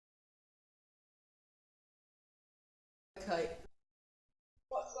Okay.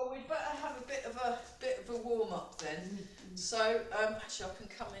 Well, we'd better have a bit of a warm up then. So actually, I can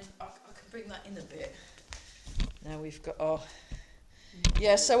come in. I can bring that in a bit. Now we've got our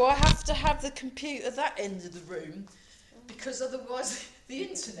yeah. So I have to have the computer that end of the room because otherwise the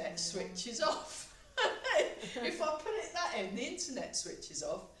internet switches off. If I put it that end, the internet switches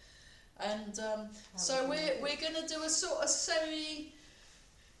off. And so we're going to do a sort of semi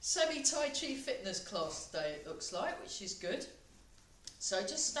Tai Chi fitness class today. It looks like, which is good. So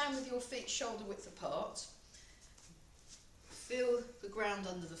just stand with your feet shoulder width apart. Feel the ground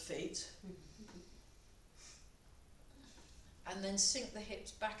under the feet. And then sink the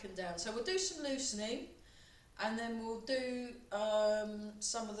hips back and down. So we'll do some loosening, and then we'll do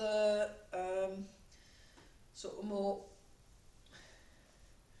some of the sort of more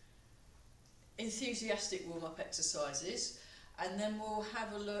enthusiastic warm-up exercises, and then we'll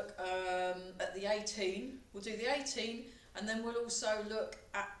have a look at the 18. We'll do the 18, and then we'll also look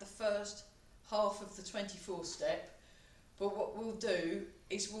at the first half of the 24 step. But what we'll do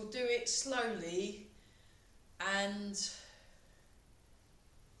is we'll do it slowly, and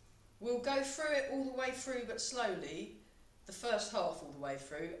we'll go through it all the way through, but slowly, the first half all the way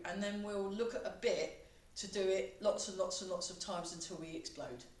through, and then we'll look at a bit to do it lots and lots and lots of times until we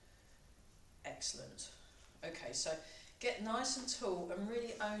explode. Excellent. Okay, so get nice and tall and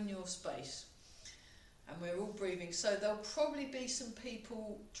really own your space. And we're all breathing. So there'll probably be some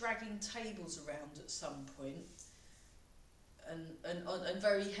people dragging tables around at some point, and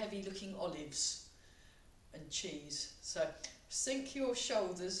very heavy looking olives and cheese. So sink your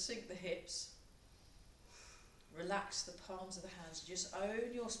shoulders, sink the hips, relax the palms of the hands, just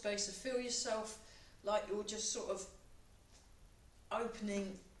own your space and feel yourself like you're just sort of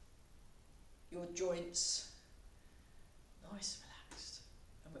opening your joints, nice and relaxed,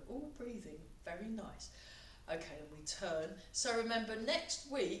 and we're all breathing very nice. Okay, and we turn. So remember,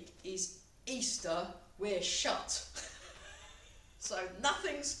 next week is Easter, we're shut. So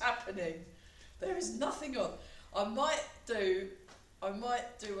nothing's happening, there is nothing on. I might do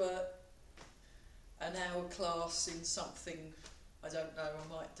an hour class in something, I don't know,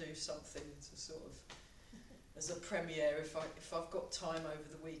 I might do something to sort of as a premiere. If I've got time over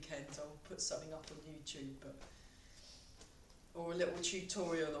the weekend, I'll put something up on YouTube, or a little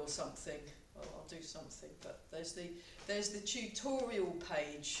tutorial or something. I'll do something. But there's the tutorial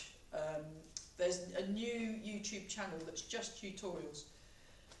page. There's a new YouTube channel that's just tutorials.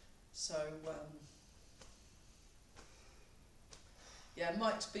 So yeah,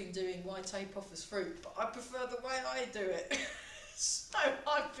 Mike's been doing why tape off as fruit, but I prefer the way I do it. So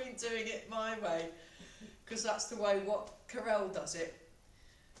I've been doing it my way, because that's the way what Carell does it.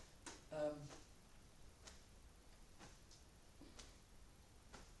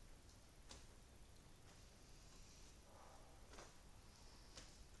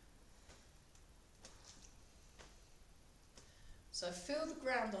 So feel the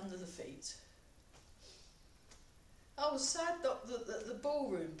ground under the feet. I was sad that the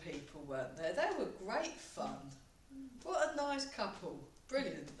ballroom people weren't there. They were great fun. What a nice couple.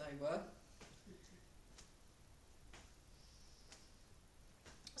 Brilliant they were.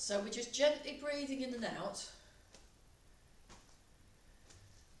 So we're just gently breathing in and out.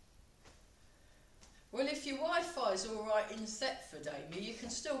 Well, if your Wi-Fi's all right in Thetford, Amy, you can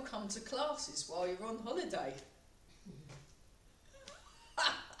still come to classes while you're on holiday.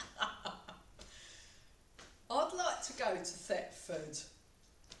 I'd like to go to Thetford.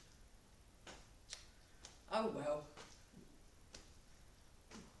 Oh well.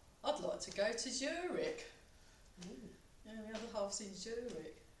 I'd like to go to Zurich. Yeah, the other half's in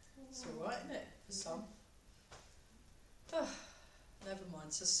Zurich. It's alright, isn't it, for some? Oh, never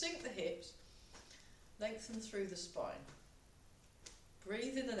mind. So sink the hips, lengthen through the spine.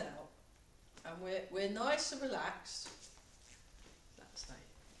 Breathe in and out. And we're nice and relaxed. That's nice.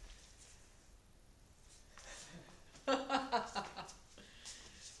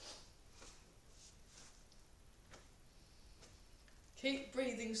 Keep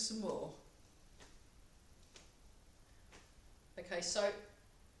breathing some more. Okay, so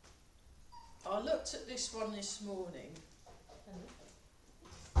I looked at this one this morning,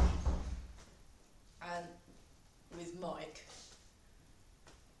 and with Mike.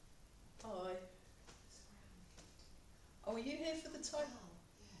 Hi. Oh, are you here for the time?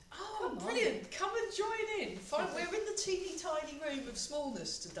 Oh, brilliant! Come and join in. Fine. We're in the teeny tiny room of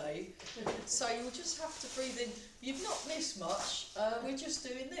smallness today, so you'll just have to breathe in. You've not missed much. We're just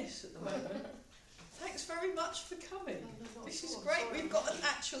doing this at the moment. Thanks very much for coming. This is great. We've got an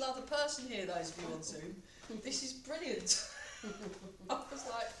actual other person here, those of you on Zoom. This is brilliant. I was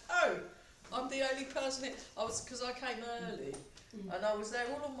like, oh, I'm the only person person hit. Because I came early, and I was there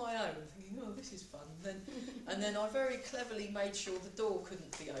all on my own, thinking, oh, this is fun. And then I very cleverly made sure the door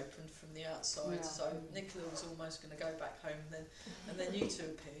couldn't be opened from the outside. Yeah. So Nicola was almost going to go back home, and then you two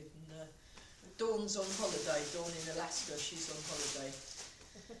appeared. And Dawn's on holiday. Dawn in Alaska. She's on holiday.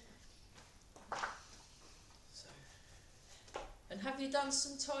 So, and have you done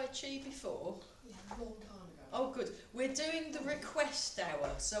some Tai Chi before? Yeah, a long time ago. Oh, good. We're doing the request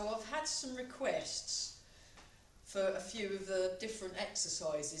hour, so I've had some requests for a few of the different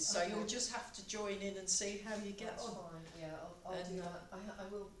exercises. So Okay. you'll just have to join in and see how you get That's on. fine. Yeah, I'll And, do that. I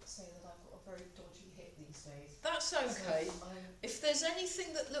will say that I've got a very dodgy hip these days. That's okay. So If there's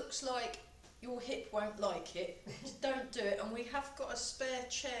anything that looks like your hip won't like it, just don't do it. And we have got a spare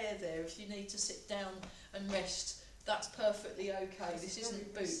chair there if you need to sit down and rest. That's perfectly okay. It's This a isn't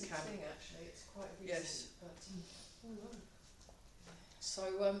very boot recent camp. thing, actually. It's quite recent. Yes. But, oh no. So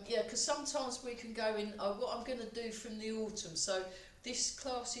yeah, because sometimes we can go in. What I'm going to do from the autumn. So this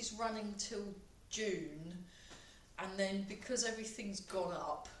class is running till June, and then because everything's gone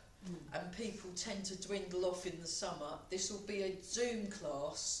up and people tend to dwindle off in the summer, this will be a Zoom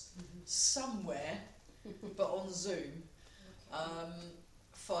class somewhere, but on Zoom,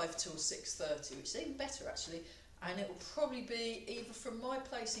 5 till 6:30, which is even better actually. And it will probably be either from my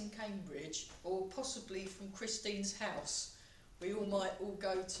place in Cambridge or possibly from Christine's house. We all might all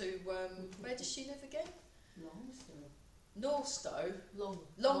go to, where does she live again? Northstowe?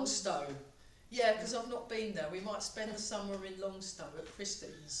 Longstow. Yeah, because I've not been there. We might spend the summer in Longstow at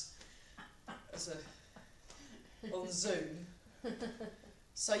Christine's on Zoom.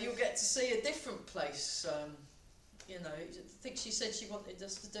 So you'll get to see a different place. You know, I think she said she wanted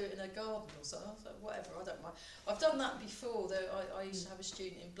us to do it in her garden or something. I was like, whatever, I don't mind. I've done that before. I used to have a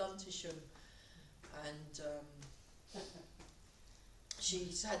student in Bluntisham, and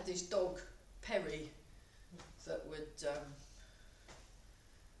she's had this dog, Perry, that would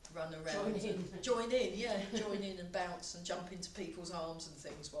run around join in and bounce and jump into people's arms and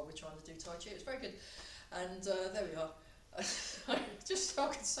things while we're trying to do Tai Chi. It was very good. And there we are. Just so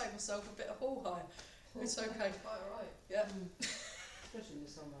I can save myself a bit of haul hire. It's okay. Quite alright. Yeah. Especially in the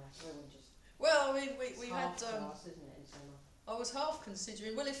summer, everyone just. Well, I mean, we had. Class, isn't it, in summer? I was half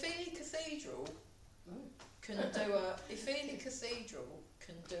considering. Well, if Ely Cathedral can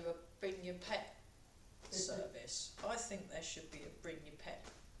do a bring your pet service, I think there should be a bring your pet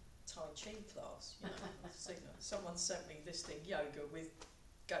Tai Chi class. You know, someone sent me this thing, yoga with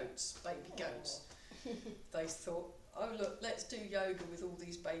goats, baby goats. They thought, oh look, let's do yoga with all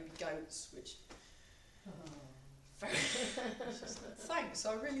these baby goats, which. Very thanks,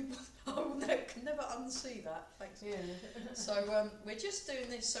 I really can never unsee that. Thanks. Yeah. So we're just doing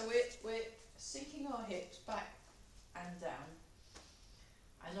this. So we're sinking our hips back and down,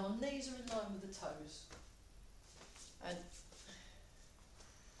 and our knees are in line with the toes. And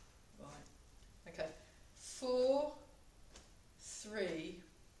right, okay. 4, 3,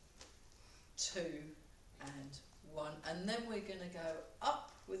 2, and 1, and then we're going to go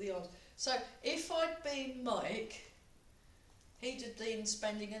up with the arms. So if I'd been Mike, he'd have been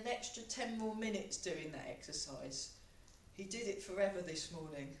spending an extra 10 more minutes doing that exercise. He did it forever this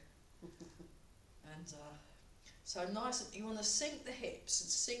morning. And so nice, you want to sink the hips and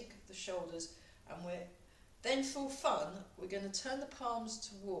sink the shoulders, and then for fun, we're going to turn the palms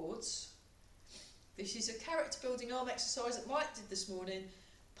towards. This is a character building arm exercise that Mike did this morning.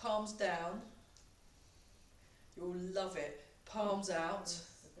 Palms down. You'll love it. Palms out.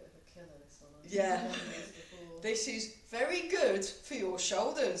 Yeah, this is very good for your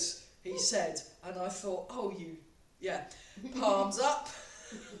shoulders, he said. And I thought, oh, yeah, palms up,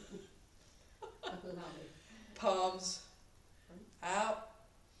 palms out,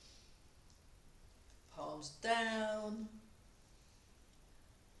 palms down,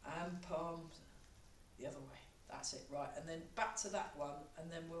 and palms the other way. That's it, right. And then back to that one,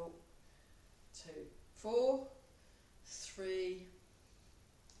 and then we'll 2, 4, 3,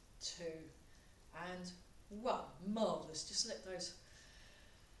 2, and 1. Marvellous. Just let those.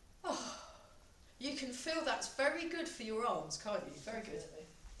 Oh, you can feel that's very good for your arms, can't you? Very good.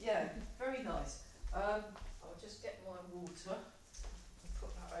 Yeah, very nice. I'll just get my water and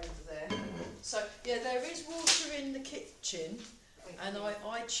put that over there. So yeah, there is water in the kitchen, and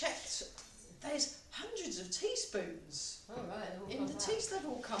I checked. There's hundreds of teaspoons. Oh right. In the teas they've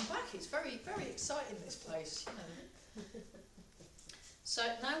all come back. It's very, very exciting, this place. You know. So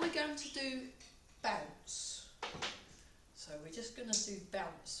now we're going to do bounce. So we're just going to do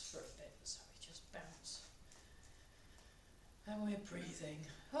bounce for a bit. So we just bounce. And we're breathing.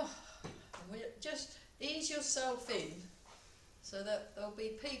 Oh, and we just ease yourself in. So that there'll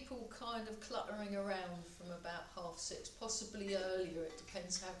be people kind of cluttering around from about 6:30, possibly earlier. It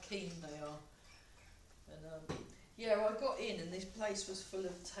depends how keen they are. And yeah, I got in and this place was full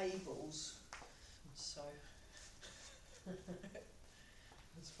of tables, so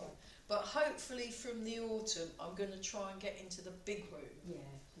that's fine. But hopefully from the autumn, I'm going to try and get into the big room. Yeah,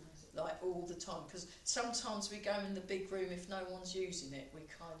 nice. Like all the time, because sometimes we go in the big room if no one's using it, we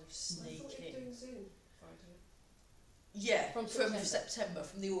kind of sneak I thought you were in. doing Zoom Friday. Yeah, From from September. September,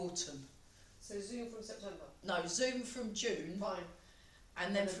 from the autumn. So Zoom from September. No, Zoom from June, Fine.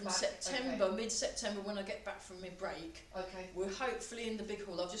 and then then from back, September, mid-September, when I get back from my break, Okay. we're hopefully in the big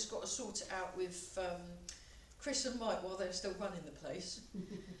hall. I've just got to sort it out with Chris and Mike while they're still running the place.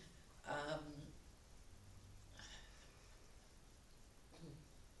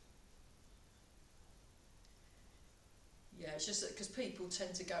 Yeah, it's just that because people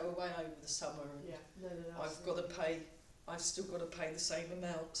tend to go away over the summer, and Yeah. No. I've got to pay. I've still got to pay the same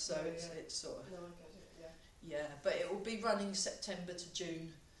amount, so Yeah, it's, yeah. it's sort of No, I get it. Yeah. yeah. But it will be running September to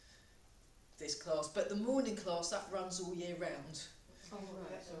June. This class, but the morning class that runs all year round. Oh,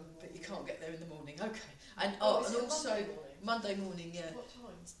 right, so But you can't get there in the morning. Okay, and Is and it also Monday morning? Monday morning. Yeah, What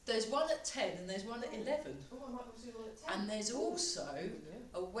time? there's one at 10 and there's one at 11, Oh, I might be doing one at 10. and there's also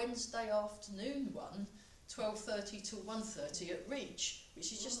yeah. a Wednesday afternoon one, 12:30 till 1:30 at Reach,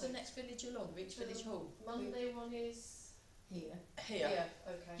 which is just the Right. next village along, Reach Village Hall. Monday one is Here. Here. Yeah.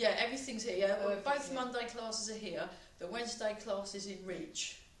 Okay. Yeah, everything's here. Yeah, Oh, well, everything's both here. Monday classes are here. The Wednesday class is in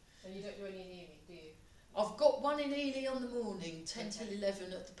Reach. And you don't do any in the evening, do you? I've got one in Ely on the morning, 10 till Okay.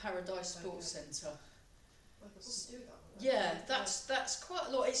 11 at the Paradise Sports Okay. Centre. I could probably do that one. Yeah, actually. that's quite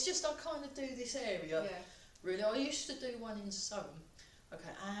a lot. It's just I kind of do this area. Yeah. Really, I used to do one in Surrey. Okay,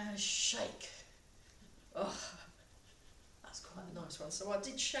 and shake. Oh, that's quite a nice one. So I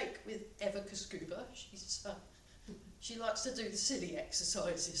did shake with Eva Kaskuba. She likes to do the silly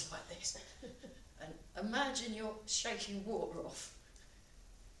exercises like this. And imagine you're shaking water off.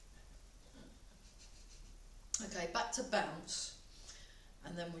 Okay, back to bounce,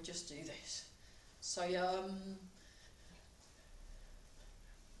 and then we just do this. So yeah,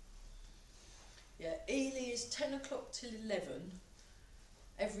 Ely is 10 o'clock till 11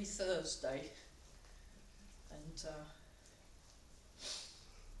 every Thursday, and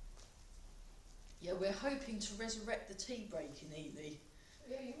yeah, we're hoping to resurrect the tea break in Ely.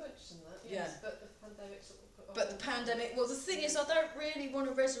 Yeah, you mentioned that. Yeah. Yes, but the pandemic sort of put off. But the pandemic, well, the thing is, I don't really want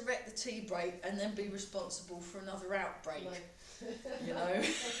to resurrect the tea break and then be responsible for another outbreak. No. You know,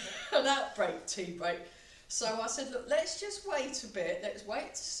 an outbreak tea break. So I said, look, let's just wait a bit. Let's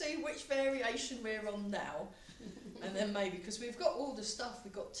wait to see which variation we're on now, and then maybe, because we've got all the stuff.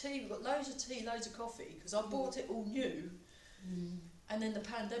 We've got tea. We've got loads of tea, loads of coffee. Because I bought it all new, and then the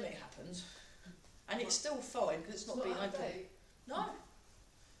pandemic happened, and it's still fine because it's not being out of open. date. No.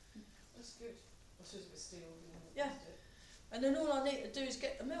 That's good. I suppose a bit steel. Yeah. And then all I need to do is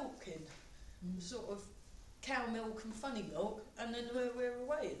get the milk in, sort of cow milk and funny milk, and then we're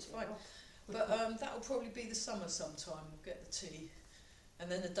away. It's fine. But that'll probably be the summer sometime. We'll get the tea, and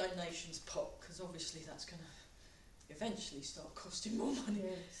then the donations pot, because obviously that's going to eventually start costing more money.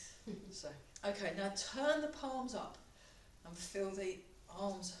 Yes. So okay, now turn the palms up and feel the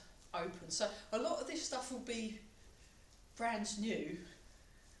arms open. So a lot of this stuff will be brand new.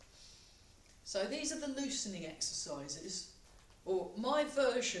 So these are the loosening exercises, or my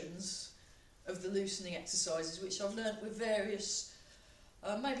versions of the loosening exercises, which I've learnt with various,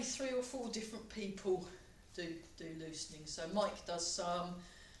 maybe 3 or 4 different people do loosening. So Mike does some,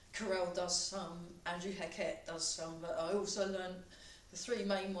 Carell does some, Andrew Hackett does some, but I also learnt, the 3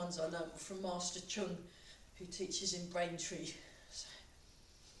 main ones I learnt were from Master Chuan, who teaches in Braintree. So,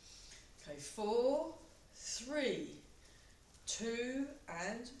 okay, 4, 3, 2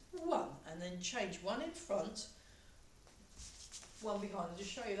 and 1, and then change one in front, one behind. I'll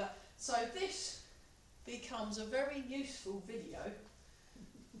just show you that. So this becomes a very useful video.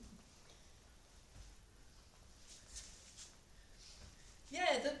 Yeah,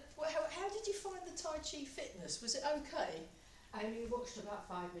 how did you find the Tai Chi fitness? Was it okay? I only watched about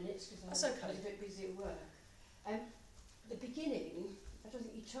 5 minutes because That's I okay. was a bit busy at work. The beginning, I don't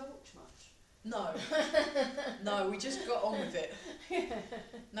think you talked much. No. No, we just got on with it.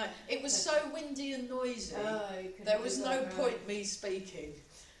 No, it was so windy and noisy. There was no point me speaking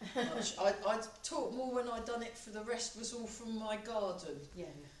much. I'd talk more when I'd done it, for the rest was all from my garden. Yeah.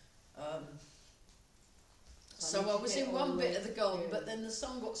 So need I to was get in on one the bit way of the garden, through. but then the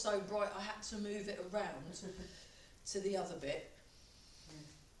sun got so bright I had to move it around to the other bit.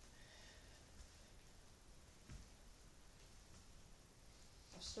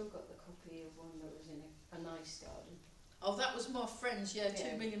 I've still got the copy of one that was in a nice garden. Oh, that was my friend's, Yeah.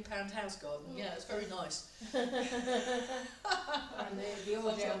 £2 million house garden. Oh. Yeah, it's very nice. And the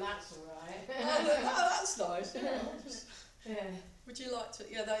audio on that's alright. Oh, that's nice. Yeah. Yeah. Would you like to?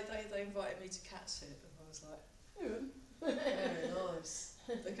 Yeah, they invited me to cat sit, and I was like, very nice.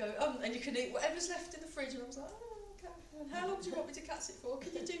 They go, and you can eat whatever's left in the fridge, and I was like, oh, okay. And how long do you want me to cat sit for?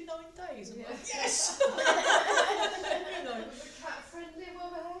 Can you do 9 days? I'm Yeah. like, yes. You know, Was the cat friendly, well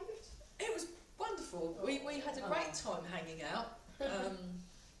behaved? it was wonderful. We had a great time hanging out.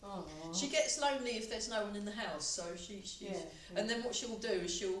 Oh. She gets lonely if there's no one in the house, so she's Yeah. and then what she'll do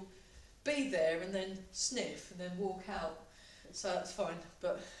is she'll be there and then sniff and then walk out. So that's fine.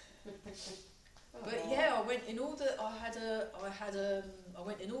 But yeah, I went in all the I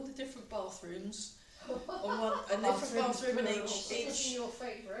went in all the different bathrooms on a different bathroom in What's each your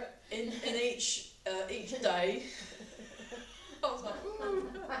favourite? in each day. I was like, ooh.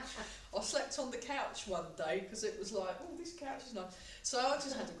 I slept on the couch one day because it was like, oh, this couch is nice. So I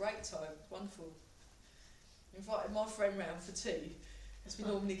just had a great time. Wonderful. Invited my friend round for tea because we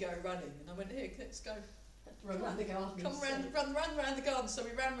normally go running, and I went, here, let's go. Run around the garden. Come run around the garden. So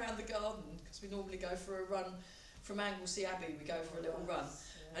we ran round the garden because we normally go for a run from Anglesey Abbey. We go for a little run,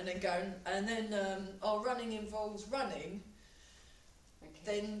 and then our running involves running,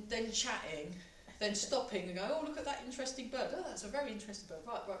 then chatting, then stopping and go, oh, look at that interesting bird. Oh, that's a very interesting bird.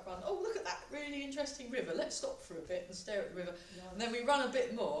 Right, run. Oh, look at that really interesting river. Let's stop for a bit and stare at the river. And then we run a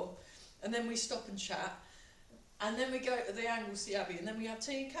bit more, and then we stop and chat, and then we go to the Anglesey Abbey, and then we have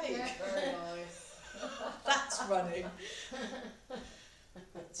tea and cake. Yeah, very nice. That's running.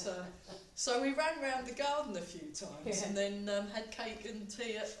 But, so we ran round the garden a few times, and then had cake and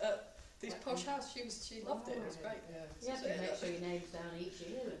tea at this posh house. She loved it. It was great. You have to make sure your name's down each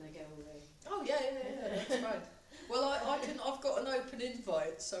year when they go away. Oh yeah, that's right. Well, I've got an open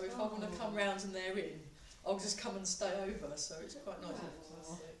invite, so if I want to come round and they're in, I'll just come and stay over. So it's quite nice.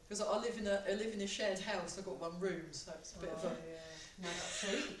 Because I live in a shared house. I've got one room, so it's a bit of a. No, that's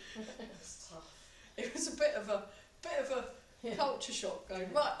sweet. That's tough. It was a bit of a culture shock.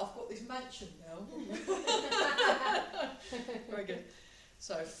 Going right, I've got this mansion now. Very good.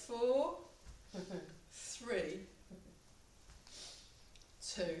 So 4, 3,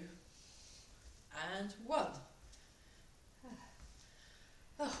 2, and 1.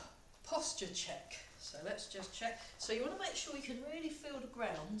 Oh, posture check. So let's just check. So you want to make sure you can really feel the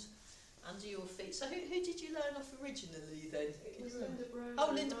ground under your feet. So who did you learn off originally then? It was Linda Broder.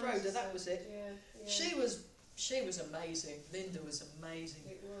 Oh, Linda Broder, that was it. Yeah. She was amazing. Linda was amazing.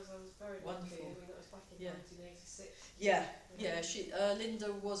 It was. I was very Wonderful. lucky. I mean, that was back in Yeah. 1986. Yeah. She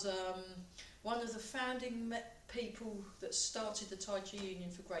Linda was one of the founding people that started the Tai Chi Union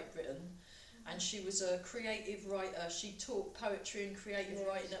for Great Britain, and she was a creative writer. She taught poetry and creative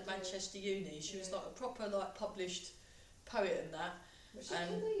writing at Manchester Uni. She was like a proper published poet and that. Was she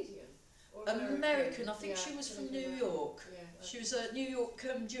And Canadian? Or American. I think Yeah, she was from Canadian New American. York. Yeah. She was a New York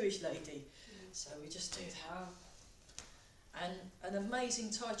Jewish lady. So we just do that. And an amazing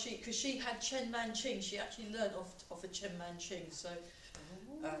Tai Chi, because she had Chen Man Ching. She actually learnt off of Chen Man Ching. So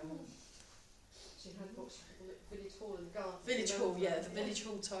She had what she called it, Village Hall in the garden. Village Hall, yeah, the Village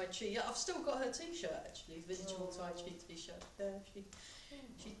Hall Tai Chi. Yeah, I've still got her T-shirt actually. Village Hall Tai Chi T-shirt. Yeah,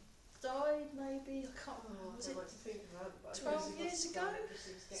 she died maybe. I can't remember. Was it like to think about, but 12 years ago?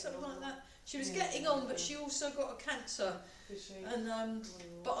 Something like that. She was getting on, but she also got a cancer. And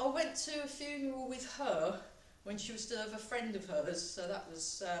but I went to a funeral with her when she was still a friend of hers. So that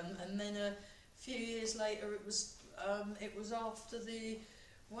was, and then a few years later, it was after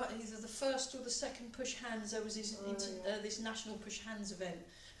either the first or the second Push Hands. There was this national Push Hands event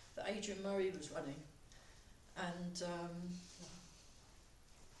that Adrian Murray was running, and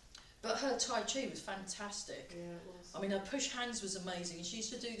but her Tai Chi was fantastic. Yeah, it was. I mean, her Push Hands was amazing, and she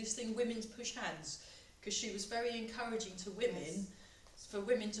used to do this thing, women's Push Hands, because she was very encouraging to women, for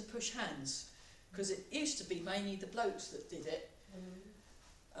women to push hands, because it used to be mainly the blokes that did it.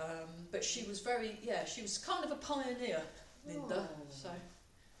 But she was she was kind of a pioneer, Linda. So,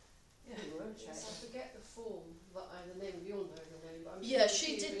 yeah. Yes, I forget the form, the name, you'll know the name. But I'm Yeah, sure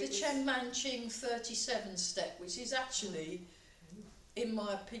she did the Chen Man Ching 37 step, which is actually, in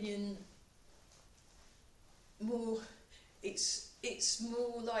my opinion, more. It's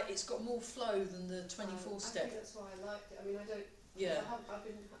more like it's got more flow than the 24 I step. think that's why I liked it. I mean, I don't. Yeah.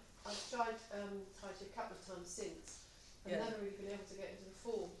 I've tried Tai Chi a couple of times since. I've Yeah. never really been able to get into the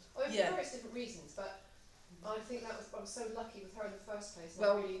form. For Yeah. various different reasons, but I think I was so lucky with her in the first place.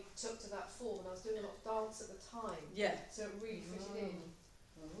 Well- I really took to that form, and I was doing a lot of dance at the time, Yeah. so it really fitted in.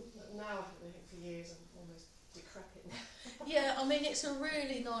 But now, I think for years, I'm almost decrepit. Yeah, I mean it's a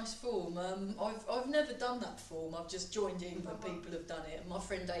really nice form. I've never done that form. I've just joined in when people have done it, and my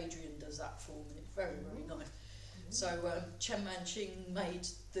friend Adrian does that form, and it's very nice. So Chen Manqing made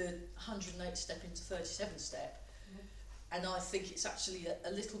the 108 step into 37 step, and I think it's actually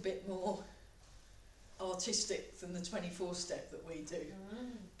a little bit more artistic than the 24 step that we do.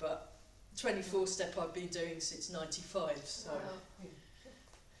 But 24 step I've been doing since '95, so.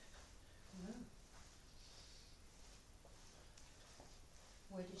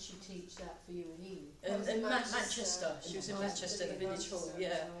 Where did she teach that for you in Ely? In Manchester. She was in Manchester, the village hall, Manchester,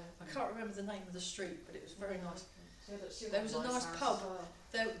 yeah. so- I can't remember the name of the street, but it was very nice. She There had was a nice house pub. as well.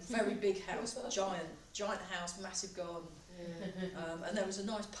 They're very big house, giant house, massive garden, Yeah. and there was a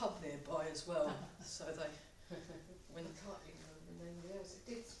nice pub nearby as well. So they, when I can't even remember the name of it. Was it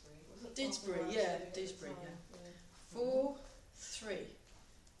Didsbury? Was it Didsbury, Park yeah, Road at the Didsbury, time? 4, 3,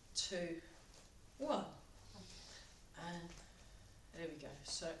 2, 1, and there we go.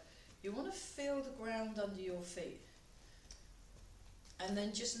 So you want to feel the ground under your feet, and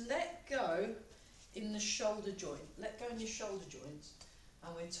then just let go in the shoulder joint. Let go in your shoulder joints,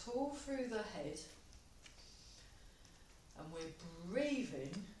 and we're tall through the head, and we're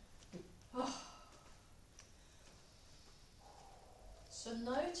breathing. So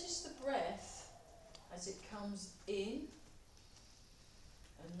notice the breath as it comes in,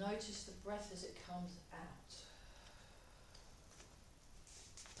 and notice the breath as it comes out.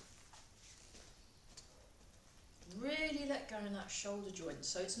 Really let go in that shoulder joint.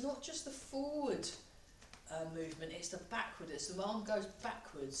 So it's not just the forward movement, it's the backward. It's the arm goes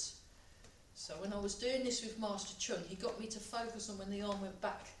backwards. So when I was doing this with Master Chuan, he got me to focus on when the arm went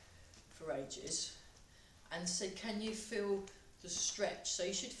back for ages, and said, can you feel the stretch? So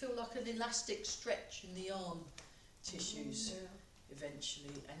you should feel like an elastic stretch in the arm tissues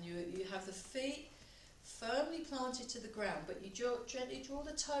eventually. And you have the feet firmly planted to the ground, but you gently draw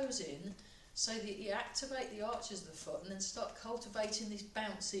the toes in so that you activate the arches of the foot, and then start cultivating this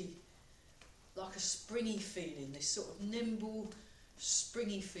bouncy, like a springy feeling, this sort of nimble,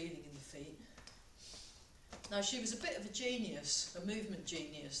 springy feeling in the feet. Now she was a bit of a genius, a movement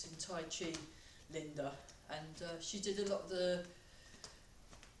genius in Tai Chi, Linda, and she did a lot of the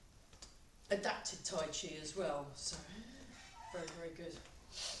adapted Tai Chi as well, so very, very good.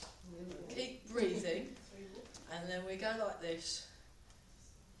 Keep breathing, and then we go like this.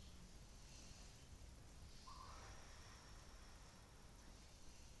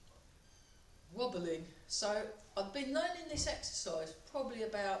 Wobbling. So I've been learning this exercise probably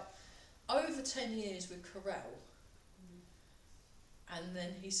about over 10 years with Corral. And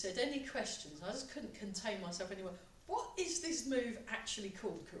then he said, any questions? I just couldn't contain myself anymore. What is this move actually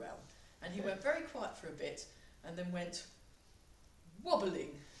called, Corral? And he went very quiet for a bit, and then went,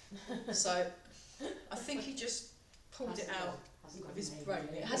 wobbling. So I think he just pulled it out of his brain.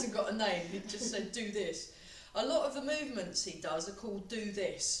 It hasn't got a name, he just said, do this. A lot of the movements he does are called do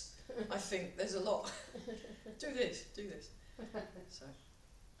this. I think there's a lot. Do this, do this.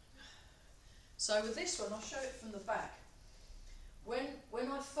 So with this one, I'll show it from the back. When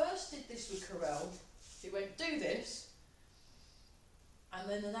I first did this with Corral, he went, do this, and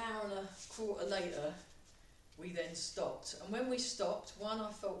then an hour and a quarter later, we then stopped. And when we stopped, one, I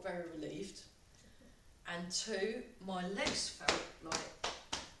felt very relieved, and two, my legs felt like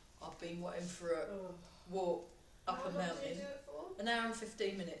I've been waiting for a walk up a mountain. How long did you do it for? An hour and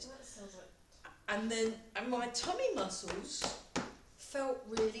 15 minutes. That sounds like... And my tummy muscles felt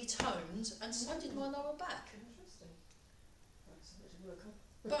really toned, and so did my lower back. Interesting. That's something to work on.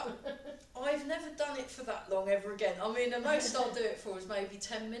 But I've never done it for that long ever again. I mean, the most I'll do it for is maybe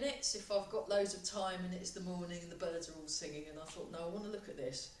 10 minutes if I've got loads of time and it's the morning and the birds are all singing, and I thought, no, I want to look at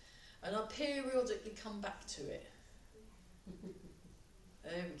this. And I periodically come back to it.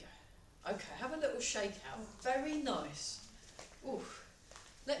 There we go. Okay, have a little shake out. Very nice. Oof.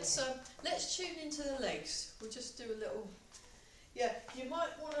 Let's tune into the legs. We'll just do a little. Yeah, you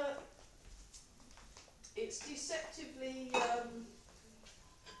might want to. It's deceptively.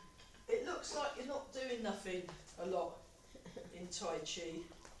 It looks like you're not doing nothing a lot in Tai Chi,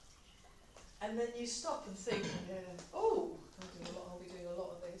 and then you stop and think, oh, I'll be doing a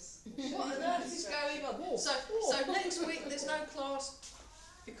lot of this. what on earth is going on? So next week there's no class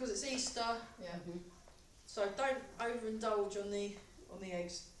because it's Easter. Yeah. So don't overindulge on the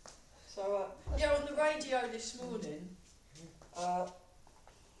eggs. So yeah, on the radio this morning, the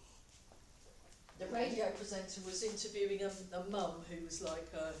radio presenter was interviewing a mum who was like,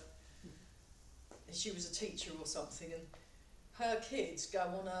 she was a teacher or something, and her kids go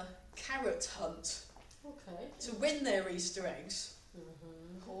on a carrot hunt Okay. to win their Easter eggs.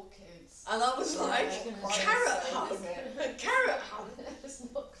 Poor kids. And I was like, Yeah. carrot hunt, carrot hunt. It's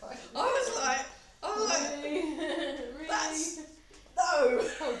not quite. I was like, Really? that's, no.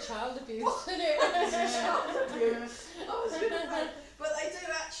 Oh, child abuse, What? isn't it? Child abuse. I was gonna say, but they do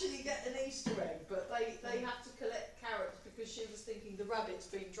actually get an Easter egg, but they have to collect carrots because she was thinking the rabbit's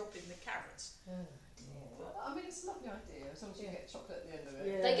been dropping the carrots. Well, I mean, it's a lovely idea as long as you get chocolate at the end of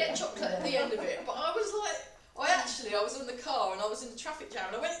it. Yeah. They get chocolate at the end of it, but I was like, I was in the car and I was in the traffic jam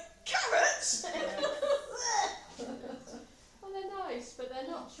and I went, carrots! Well, they're nice, but they're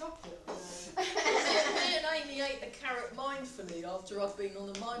not chocolate. Me and Amy ate a carrot mindfully after I've been on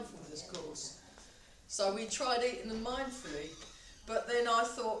a mindfulness course. So we tried eating them mindfully, but then I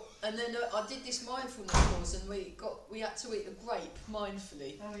thought, and then I did this mindfulness course and we had to eat a grape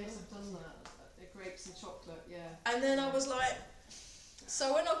mindfully. Oh yes, I've done that. The grapes and chocolate, yeah. And then I was like,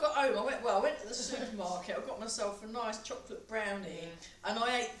 so when I got home, I went to the supermarket, I got myself a nice chocolate brownie, and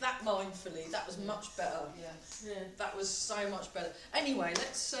I ate that mindfully. That was much better. Yes. Yeah. That was so much better. Anyway,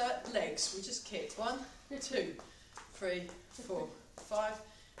 let's legs. We just kicked 1, 2, 3, 4, 5,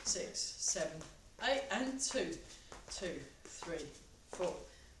 6, 7, 8, and 2, 2, 3, 4,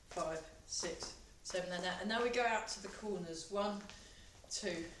 5, 6, 7, and now we go out to the corners. 1, 2,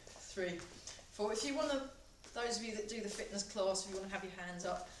 3, 4. If you want to, those of you that do the fitness class, if you want to have your hands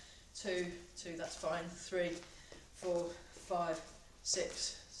up, 2, that's fine. 3, 4, 5,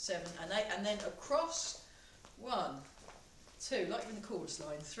 6, 7, and 8, and then across. 1, 2, like in the chorus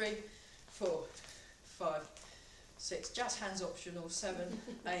line. 3, 4, 5, 6. Just hands optional. 7,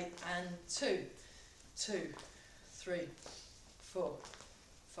 8, and 2, 3, 4,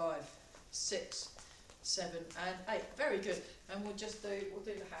 5, 6, 7, and 8. Very good. And we'll do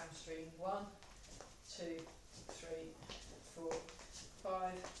the hamstring. 1, 2, 3, 4,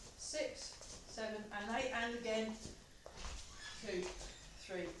 5, 6, 7, and 8. And again. 2,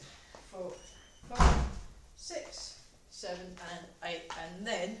 3, 4, 5, 6, 7, and 8. And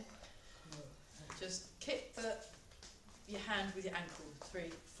then just kick your hand with your ankle. 3,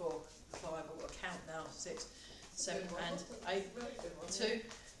 4, 5. I've got to count now. 6, 7, and 8.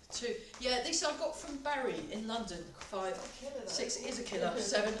 2. Yeah, this I got from Barry in London. 5, 6. It is a killer.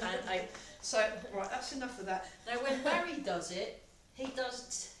 7 and 8. So right, that's enough of that. Now when Barry does it, he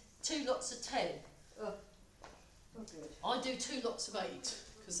does 2 lots of 10. Oh, good. I do 2 lots of 8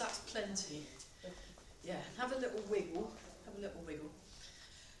 because that's plenty. Yeah, have a little wiggle. Have a little wiggle.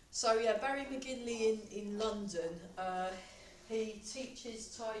 So yeah, Barry McGinley in London. He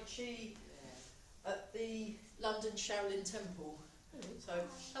teaches Tai Chi at the London Shaolin Temple. So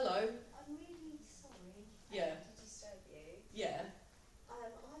hello. I'm really sorry Yeah. to disturb you. Yeah.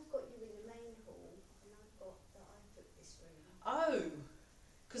 I've got you in the main hall, and I've got that I booked this room. Oh,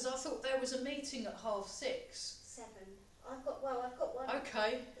 because I thought there was a meeting at 6:30. 7. I've got one.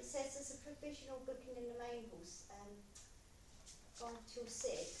 Okay. It says there's a provisional booking in the main hall, 5 till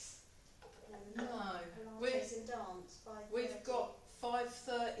 6. No, Pilates and dance. 5:30. we've got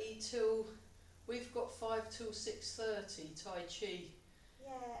 5:30 till. We've got 5 till 6:30 Tai Chi.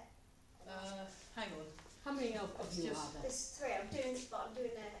 Yeah. Hang on. How many of you Just- are there? There's 3. I'm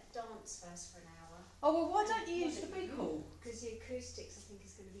doing a dance first for an hour. Oh well, why don't you use the big hall? Because the acoustics, I think,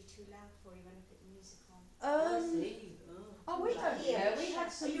 is going to be too loud for you when I put the music on. Oh, we don't Yeah. care. We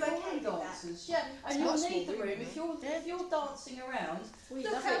had some Are you okay foreign with that? dancers. Yeah, and It's you'll quite a need the small room room, if you're dancing around. We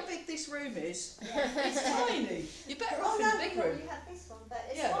Look love how it. big this room is. Yeah. It's tiny. You're better Oh off in no, the big we room. already had this one, but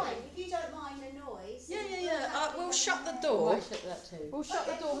it's Yeah. fine. If you don't mind the noise. Yeah, then yeah. happy We'll when shut the we're- door. Might shut that too. We'll shut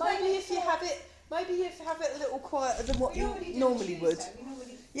Okay, the door. well, Maybe maybe if you it's have it, a little quieter than what We you normally do normally on would. Tuesday, we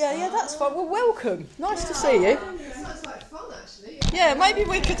normally- Yeah, that's fine. Well, welcome. Nice to see you. Sounds like fun, actually. Yeah, maybe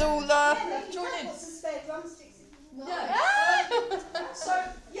we could all Yeah, then you join have in. got some spare drumsticks. Yeah. So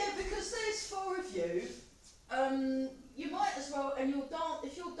yeah, because there's 4 of you, you might as well. And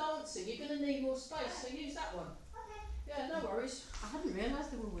if you're dancing, you're going to need more space. So use that one. Okay. Yeah, no worries. I hadn't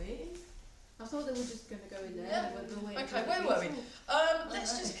realised they were waiting. I thought they were just going to go in there Yeah. and we'll go wait. Okay, where were we?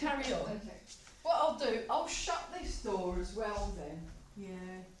 Let's just carry on. Okay. What I'll do, I'll shut this door as well then.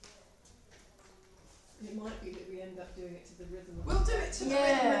 Yeah. It might be that we end up doing it to the rhythm of We'll do it to the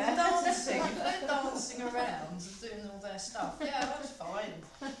Yeah. rhythm of dancing. If they're dancing around and doing all their stuff, yeah, that's fine.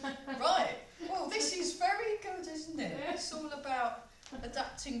 Right. Well, this is very good, isn't it? It's all about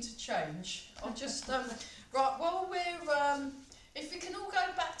adapting to change. I'll just right while we're if we can all go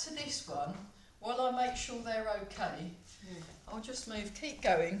back to this one while I make sure they're okay. I'll just move. Keep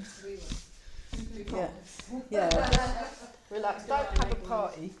going. we will. Yeah. Yeah. Relax. Don't have a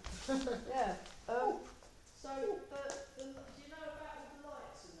party. Yeah. So do you know about all the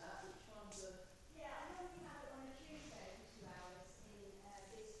lights and that? Which ones are? Yeah, I normally have it on a Tuesday for 2 hours in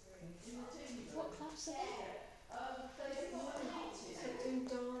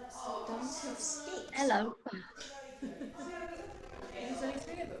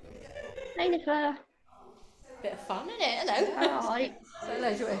Jennifer. Bit of fun, isn't it? Hello. Alright. Say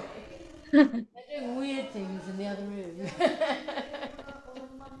hello, Joy. They're doing weird things in the other room. On a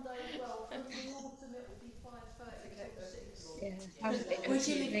Monday, well, from the autumn it will be 5:30 till 6. Yeah. How's it Where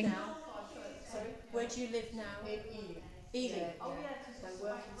do you live evening? now? Sorry? Where do you live now? In Ely. Ely. Oh yeah, because I it's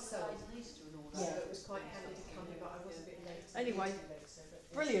work back in in Surrey. Easter and all that. Yeah. So it was quite handy to come here, but I was a bit late. Anyway,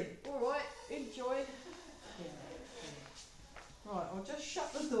 brilliant. All right, enjoy. Right, I'll just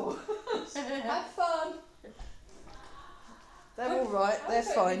shut the door. Have fun. They're all right. They're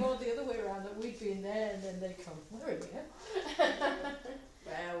fine. More the other way around, that we'd be in there and then they come. We're in here.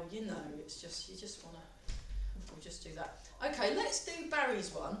 Well, you know, it's just you just wanna. We'll just do that. Okay, let's do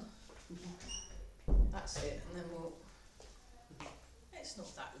Barry's one. That's it, and then we'll. It's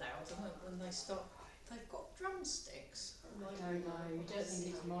not that loud, isn't it, when they start. They've got drumsticks. I don't know. You don't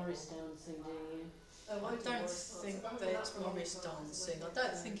think it's Morris dancing, do you? I don't think that it's Morris dancing. I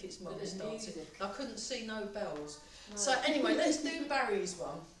don't think it's Morris dancing. I couldn't see no bells. So anyway, let's do Barry's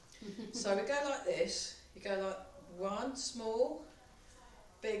one. So we go like this. You go like one, small,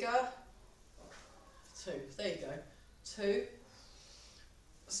 bigger, two. There you go. Two.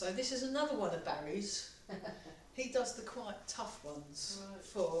 So this is another one of Barry's. He does the quite tough ones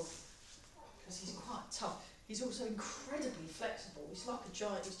for, because he's quite tough. He's also incredibly flexible. He's like a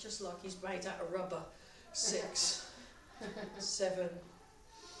giant. He's just like he's made out of rubber. 6, 7,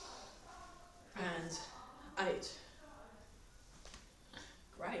 and 8.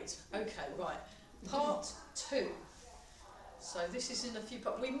 Great. Okay, right. Part 2. So this is in a few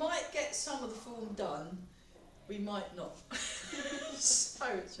parts. We might get some of the form done. We might not. So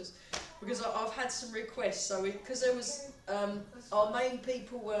it's just because I've had some requests. So because there was our main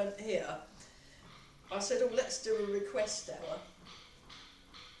people weren't here. I said, oh, let's do a request hour.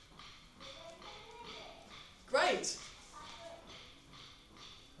 Great.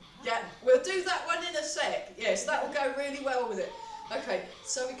 Yeah, we'll do that one in a sec. Yes, that will go really well with it. Okay,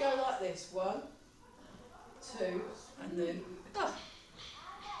 so we go like this. 1, 2, and then... Oh,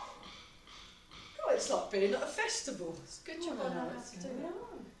 God, it's like being at a festival. It's a good job I know how to do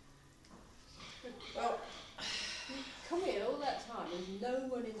it. Well... Come here all that time and no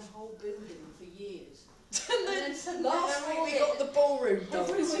one in the whole building for years. And then last week we got the ballroom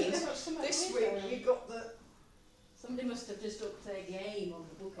Every dancers. week they've got something This here. week we got the... Somebody must have just upped their game on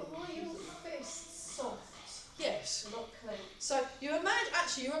the booking. Why are your fists soft? Yes. Not clenched. So you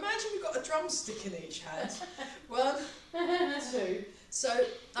imagine we've got a drumstick in each hand. 1, 2. So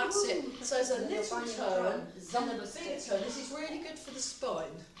that's it. So there's a little turn, and a big turn. This is really good for the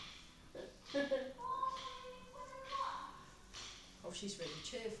spine. Oh, she's really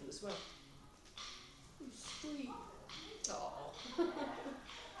cheerful as well. Sweet. Oh.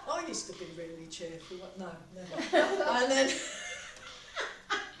 I used to be really cheerful. No, never. And then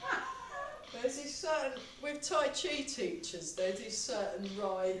there's this certain, with Tai Chi teachers, there's this certain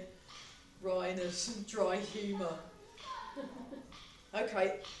wryness and dry humour.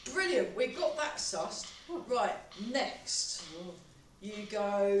 Okay, brilliant. We got that sussed. Right, next you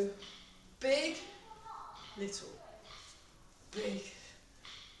go big, little, big.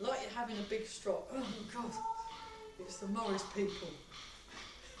 Like you're having a big strop. Oh God, it's the Morris people.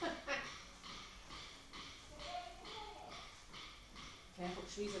 Careful,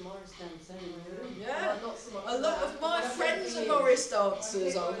 she's a Morris dancer anyway. Yeah, Well, not so much a lot that. of my Whatever friends it are is. Morris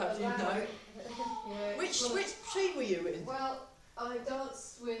dancers, I I'll think have you we'll allow know. it. Yeah, Which well, team were you in? Well, I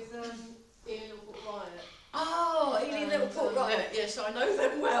danced with Ian and Riot. Oh, Ely Liverpool Riot, yes, I know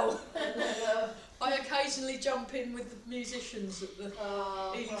them well. And then, I occasionally jump in with the musicians at the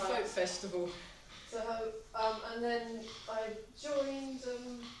Ely Folk right. Festival. So, and then I joined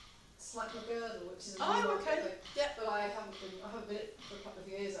Slack My Girdle, which is a Oh, new okay. thing. Yeah. But I haven't been it for a couple of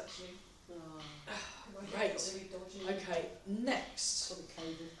years actually. Oh, My Great. hair's got really dodgy. Okay, next. probably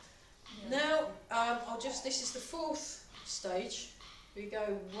COVID. Yeah. Now, this is the 4th stage. We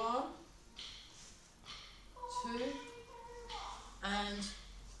go 1, 2, and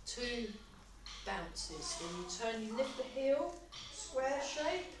 2 bounces. So you turn, you lift the heel, square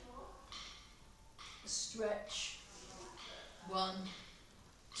shape, stretch, 1,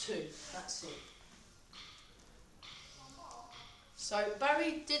 2. That's it. So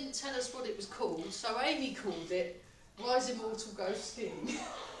Barry didn't tell us what it was called, so Amy called it Rise Immortal Go Skiing.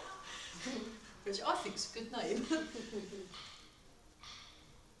 Which I think is a good name.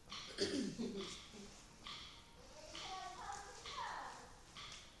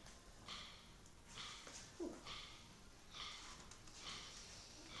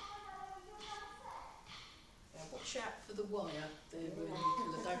 Yeah, watch out for the wire there,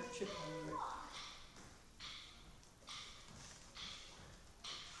 Nicola. Don't trip over it.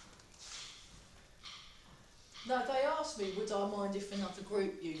 No, they asked me would I mind if another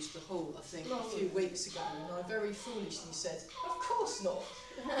group used the hall, I think, a few weeks ago, and I very foolishly said, of course not,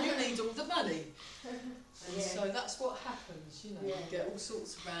 you need all the money. And Yeah. so that's what happens, you know, Yeah. you get all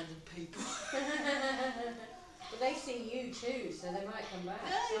sorts of random people. But they see you too, so they might come back.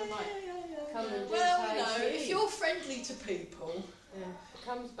 Some might come and do Well, Tai you know, Chi. if you're friendly to people, Yeah.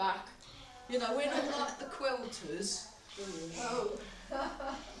 Comes back. you know, we're not like the quilters. Oh. God,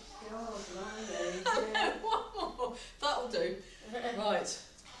 blimey. Yeah. One more, that'll do. Right. It's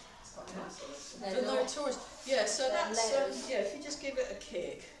quite nice. They're The not- notorious. Yeah, so They're that's letters. yeah. If you just give it a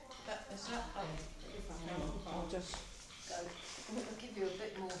kick, that is that. I'll just go. I'll give you a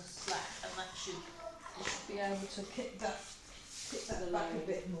bit more slack, and that should you should be able to kick that back a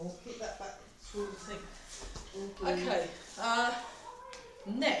bit more. Kick that back sort of thing. Okay.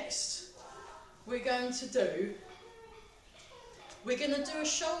 Next, we're going to do. We're going to do a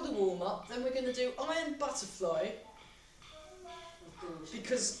shoulder warm up. Then we're going to do iron butterfly.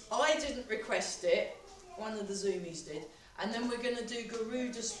 Because I didn't request it, one of the Zoomies did, and then we're going to do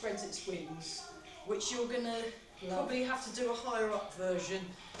Garuda spreads its wings, which you're going to probably have to do a higher up version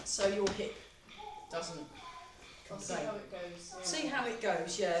so your hip doesn't I'll see complain. how it goes. Yeah. See how it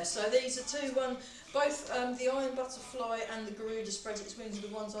goes, yeah. So these are two, both the Iron Butterfly and the Garuda spreads its wings are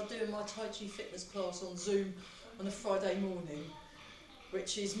the ones I do in my Tai Chi fitness class on Zoom on a Friday morning,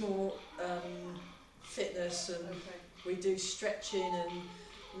 which is more fitness and Okay. we do stretching and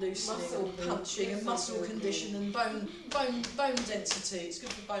loosening Muscle and punching and muscle building. condition and bone density. It's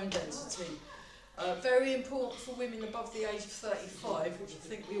good for bone density. Very important for women above the age of 35, which I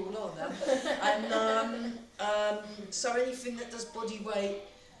think we all are now. And so anything that does body weight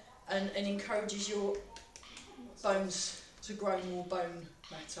and encourages your bones to grow more bone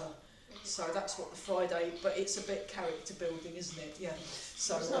matter. So that's what the Friday, but it's a bit character building, isn't it? Yeah.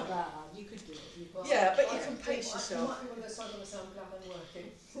 So It's not that hard. You could do it. Well, yeah, but you I can think pace I yourself. might be one of those times when I sound glad I'm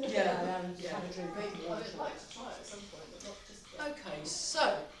working. Yeah. Just Yeah. have a drink. Maybe I would like to try it at some point, but not just yet. Okay,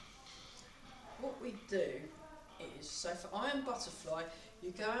 so what we do is, so for iron butterfly,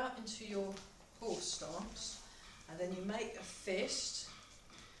 you go out into your horse stance and then you make a fist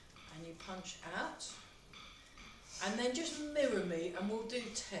and you punch out and then just mirror me and we'll do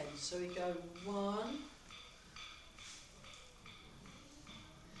 10. So we go 1,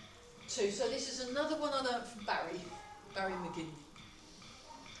 2. So this is another one I learnt from Barry McGinn.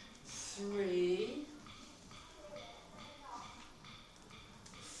 3,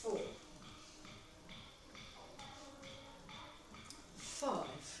 4,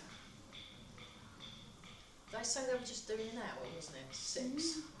 5. They say they were just doing an hour, wasn't it?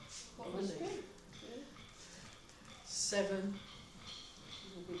 6. What was it? 7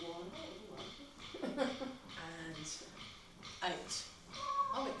 and 8.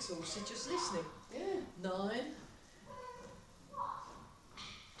 I'm exhausted just listening. Yeah. 9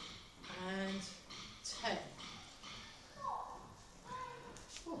 and 10.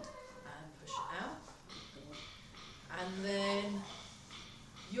 And push it out. And then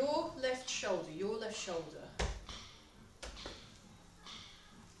your left shoulder.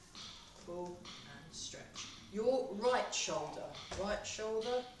 Pull and stretch. Your right shoulder,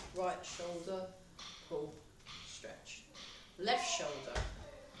 pull, stretch. Left shoulder.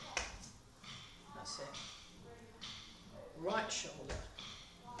 That's it. Right shoulder.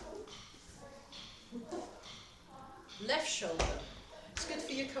 Left shoulder. It's good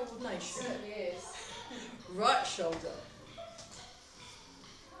for your It coordination. certainly is. Right shoulder.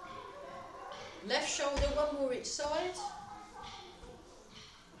 Left shoulder, one more each side.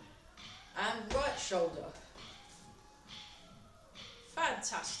 And right shoulder.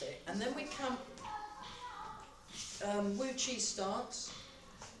 Fantastic. And then we come Wu Chi stance.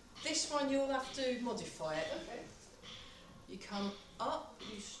 This one you'll have to modify it. Okay. You come up,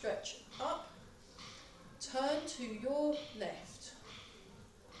 you stretch up, turn to your left,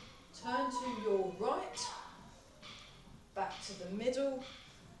 turn to your right, back to the middle,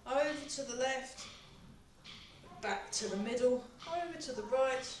 over to the left, back to the middle, over to the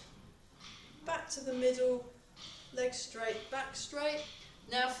right, back to the middle, legs straight, back straight.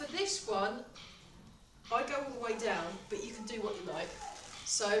 Now for this one, I go all the way down, but you can do what you like.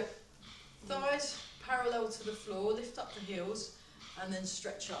 So thighs parallel to the floor, lift up the heels, and then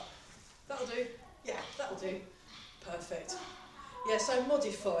stretch up. That'll do. Yeah, that'll do. Perfect. Yeah, so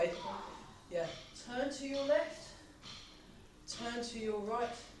modify. Yeah, turn to your left, turn to your right.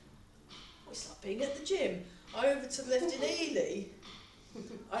 Oh, it's like being at the gym. Over to the left in Ely,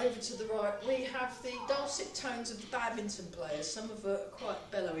 over to the right. We have the dulcet tones of the badminton players. Some of them are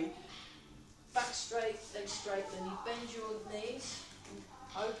quite bellowy. Back straight, legs straight, then you bend your knees,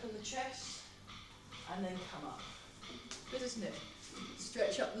 open the chest, and then come up. Good, isn't it?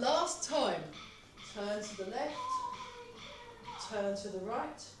 Stretch up. Last time. Turn to the left, turn to the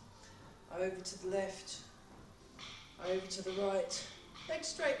right, over to the left, over to the right. Legs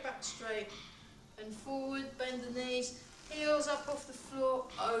straight, back straight, and forward, bend the knees, heels up off the floor,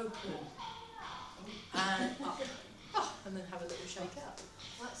 open, and up. Oh, and then have a little shake out.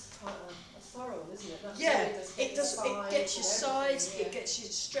 That's quite a thorough, isn't it? That's Yeah, really it does. It gets your and sides, everything, it gets your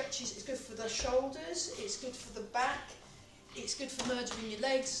stretches. It's good for the shoulders. It's good for the back. It's good for nurturing your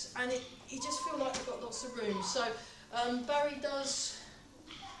legs, and you just feel like you've got lots of room. So Barry does.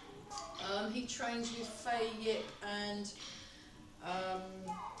 He trains with Faye Yip and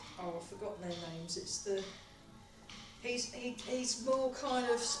I've forgotten their names. It's the. He's more kind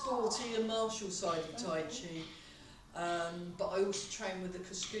of sporty and martial side of Tai Chi. But I also train with the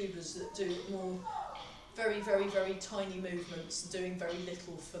Kuscubas that do more very, very, very tiny movements, doing very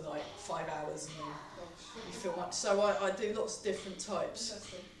little for like 5 hours, and then you feel like. So I do lots of different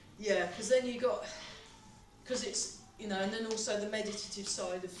types. Yeah, because then you got, because it's, you know, and then also the meditative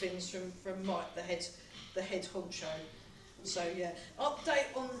side of things from Mike, the head honcho. So yeah,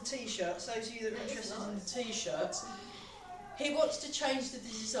 update on the t-shirts. Those of you that are interested in the t-shirts. He wants to change the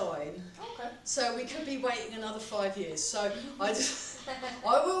design, Okay. so we could be waiting another 5 years. So I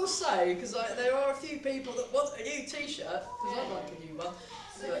will say, because there are a few people that want a new t-shirt, because I like a new one.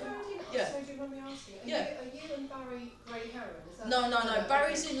 So, But, yeah. So do you mind me asking? Are you and Barry Grey Heron? Is that No.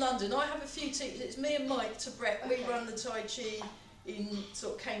 Barry's in London. I have a few teachers. It's me and Mike to Brett. Okay. We run the Tai Chi in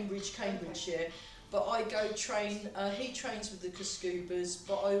sort of Cambridgeshire. But I go train. He trains with the Kuscubas,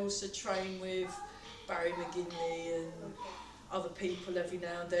 but I also train with Barry McGinley and other people every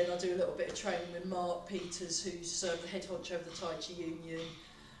now and then. I do a little bit of training with Mark Peters, who's the head honcho of the Tai Chi Union,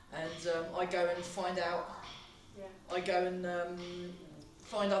 and I go and find out. Yeah. I go and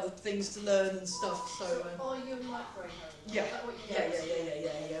find other things to learn and stuff. So are you and Mike Grey Heron? yeah, Is that what you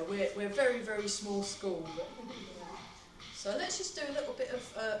yeah. We're very, very small school. But so let's just do a little bit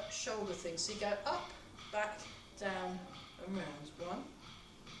of shoulder things. So you go up, back, down, and round. 1,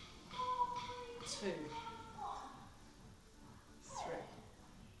 2, 3,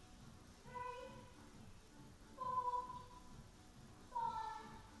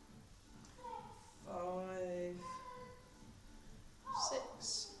 5,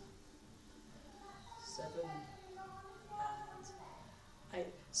 6, 7, and 8.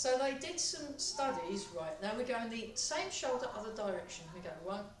 So they did some studies, right, now we're going the same shoulder, other direction. We go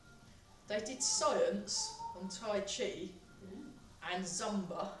 1. They did science on Tai Chi and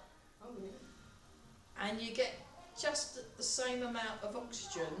Zumba, and you get just the same amount of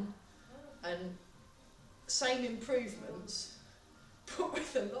oxygen and same improvements, but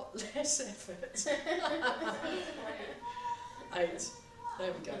with a lot less effort. 8.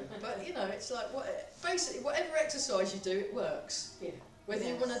 There we go. But you know, it's like basically whatever exercise you do, it works. Yeah. Whether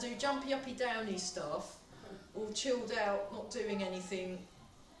you want to do jumpy, uppy, downy stuff, or chilled out, not doing anything.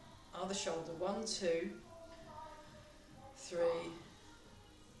 Other shoulder. 1, 2, 3,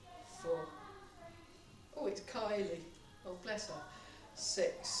 4. Oh, it's Kylie. Oh, bless her.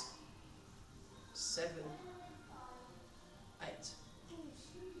 6, 7, 8.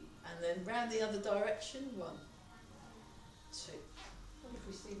 And then round the other direction. 1, 2. What if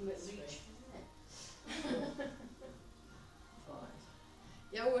we see them at reach? 4, 5.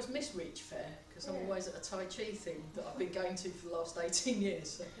 Yeah, I always miss Reach Fair because I'm always at a Tai Chi thing that I've been going to for the last 18 years.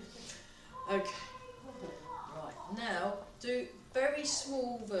 So. Okay, right, now do very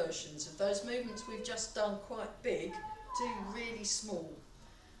small versions of those movements we've just done quite big, do really small.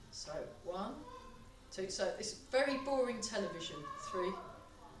 So 1, 2, so it's very boring television. 3,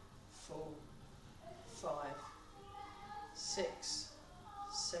 4, 5, 6,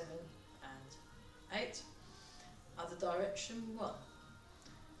 7 and 8. Other direction. 1,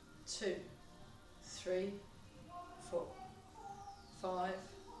 2, 3, 4, 5,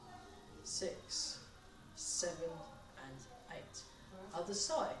 6, 7 and 8. Other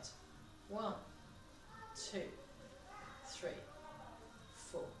side. 1, 2, 3,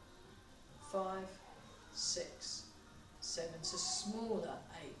 4, 5, 6, 7. So smaller.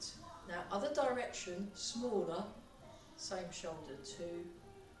 8. Now other direction, smaller, same shoulder. 2,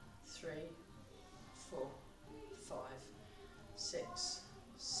 3, 4, 5, 6,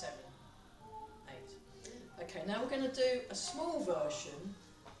 7, 8. Okay, now we're going to do a small version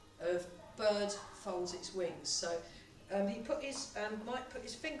of bird folds its wings. So he put his Mike put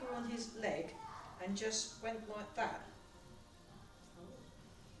his finger on his leg and just went like that.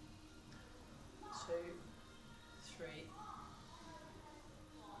 2, 3,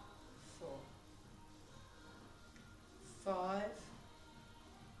 4, 5,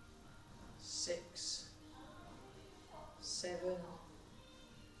 6,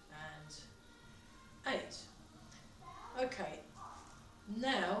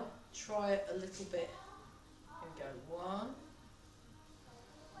 little bit. Here we go. 1,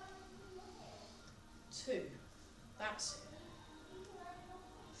 2. That's it.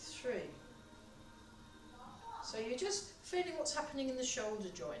 3. So you're just feeling what's happening in the shoulder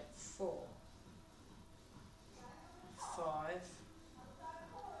joint. 4, 5,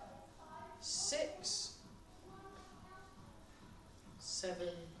 6, 7,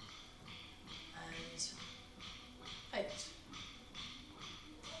 and 8.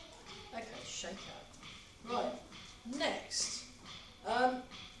 Okay, shake out. Right, next.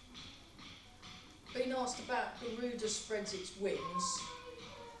 Been asked about Garuda spreads its wings.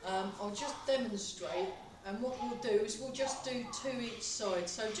 I'll just demonstrate, and what we'll do is we'll just do 2 each side.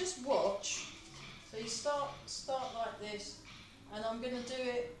 So just watch. So you start like this, and I'm going to do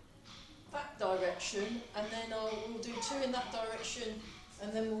it that direction, and then we'll do 2 in that direction,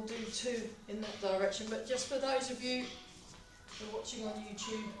 and then we'll do 2 in that direction. But just for those of you who are watching on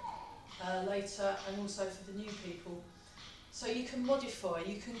YouTube later, and also for the new people, so you can modify.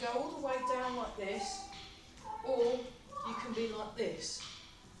 You can go all the way down like this, or you can be like this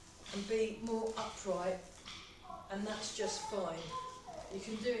and be more upright, and that's just fine. You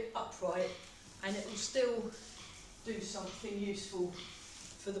can do it upright and it will still do something useful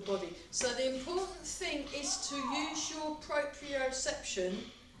for the body. So the important thing is to use your proprioception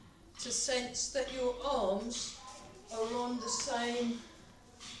to sense that your arms are on the same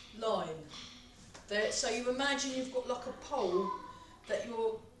line. There, so you imagine you've got like a pole that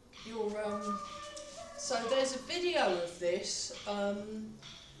so there's a video of this.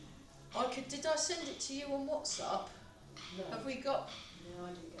 Did I send it to you on WhatsApp? No. Have we got? No, I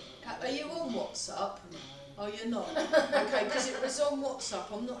didn't get that. Are you on WhatsApp? No. Oh, you're not? Okay, because it was on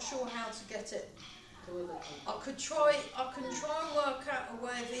WhatsApp. I'm not sure how to get it. I can try and work out a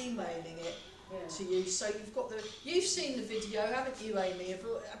way of emailing it to you. So you've seen the video, haven't you, Amy, of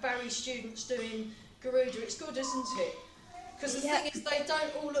Barry's students doing Garuda? It's good, isn't it? Because the thing is, they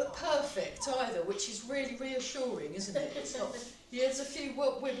don't all look perfect either, which is really reassuring, isn't it? It's not. Yeah, there's a few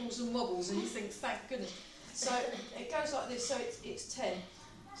wibbles and wobbles, and you think, thank goodness. So it goes like this. So it's 10.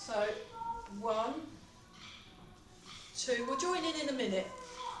 So 1, 2. We'll join in a minute.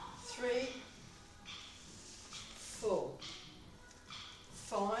 3, 4,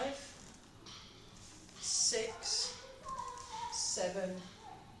 5, 6, 7,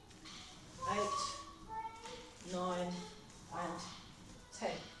 8, 9, and 10.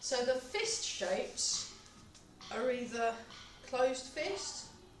 So the fist shapes are either closed fist,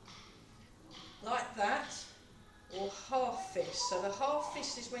 like that, or half fist. So the half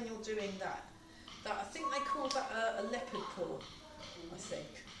fist is when you're doing that. I think they call that a leopard paw. I think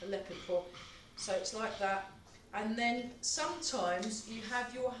a leopard paw. So it's like that, and then sometimes you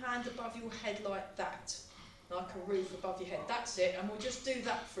have your hand above your head like that, like a roof above your head. That's it, and we'll just do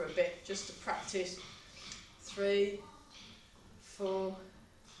that for a bit, just to practice. 3, 4,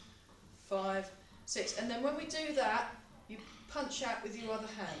 5, 6, and then when we do that, you punch out with your other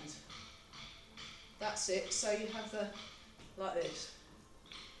hand. That's it. So you have like this.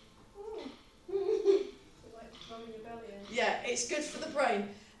 Like throwing your belly in. Yeah, it's good for the brain.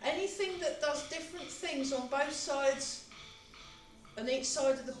 Anything that does different things on both sides and each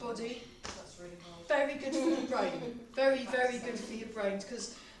side of the body, That's really hard. very good for the brain. Very, very good for your brain,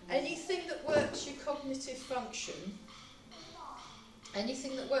 because anything that works your cognitive function,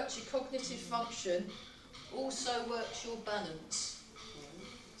 also works your balance.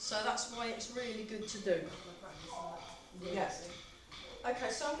 So that's why it's really good to do. Yes.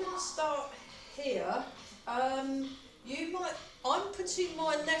 Okay, so I'm going to start here. I'm putting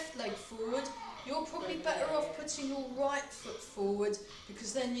my left leg forward. You're probably better off putting your right foot forward,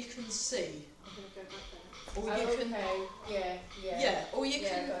 because then you can see. I'm going to go back there. Or you can. Yeah. Or you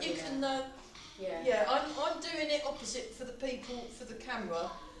can. I'm doing it opposite for the people for the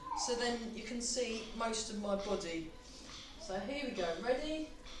camera, so then you can see most of my body. So here we go. Ready?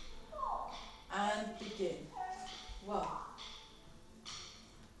 And begin. 1,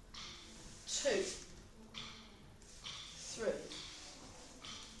 2, 3.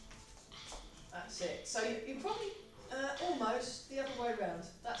 That's it. So you probably almost the other way round.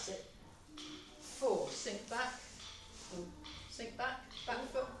 That's it. 4. Sink back. Sink back. Back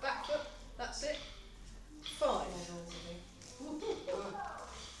foot. Back foot. That's it. 5.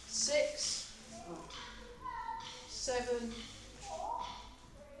 6. 7.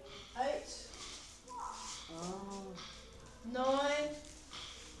 8. 9.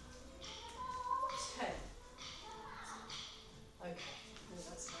 10. Okay.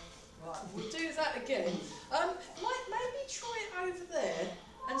 That's fine. Right, we'll do that again. Maybe try it over there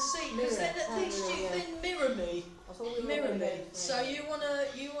and see, because then at least you then mirror me. Mirror me. So you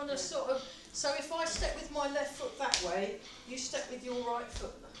wanna sort of So if I step with my left foot that way, you step with your right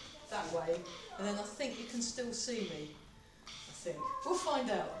foot that way, and then I think you can still see me. I think. We'll find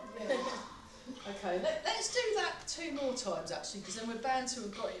out. Yeah. Okay, let's do that 2 more times actually, because then we're bound to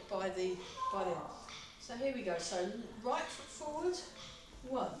have got it by the end. So here we go. So right foot forward,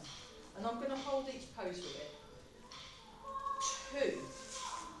 1, and I'm going to hold each pose with it. 2.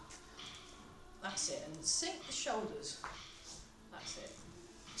 That's it, and sink the shoulders. That's it.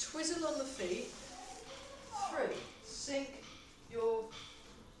 Twizzle on the feet. 3. Sink your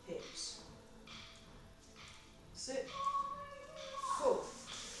hips. Sit. 4.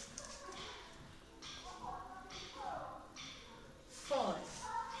 5.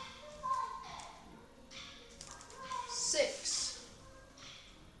 6.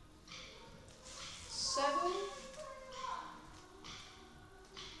 7.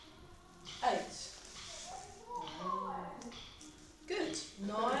 8. Good. 9.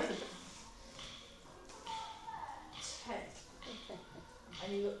 10. And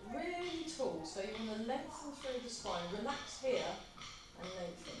you look really tall, so you want to lengthen through the spine. Relax here and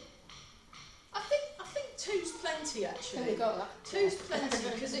lengthen. I think 2's plenty actually. We got that. 2's plenty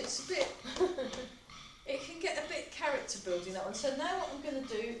because it's a bit. It can get a bit character building, that one. So now what I'm going to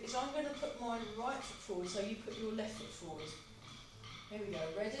do is I'm going to put my right foot forward, so you put your left foot forward. Here we go.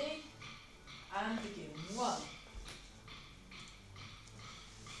 Ready? And begin. 1.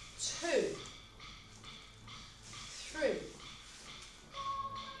 2. 3.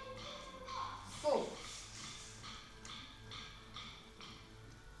 4.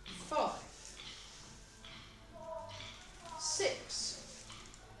 5. 6.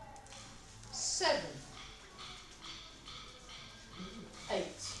 7. 8.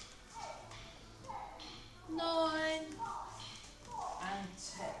 9. And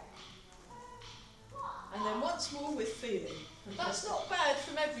 10. And then once more with feeling. That's not bad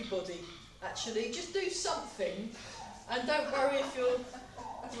from everybody, actually. Just do something, and don't worry if you're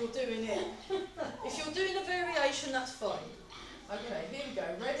doing it. If you're doing a variation, that's fine. Okay, here we go.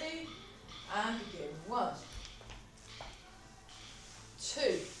 Ready? And begin. 1.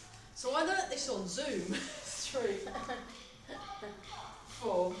 2. So I learnt this on Zoom. 3.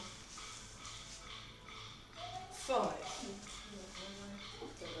 4. 5.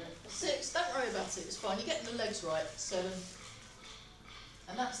 6. Don't worry about it. It's fine. You're getting the legs right. 7.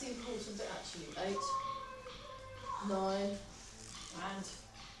 And that's the important bit actually. 8. 9. And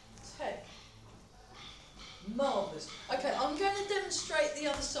 10. Marvellous. Okay, I'm going to demonstrate the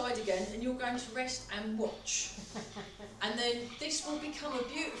other side again, and you're going to rest and watch. And then this will become a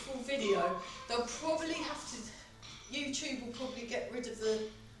beautiful video. They'll probably have to, YouTube will probably get rid of the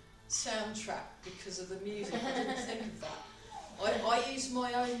soundtrack because of the music. I didn't think of that. I use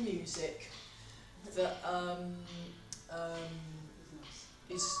my own music that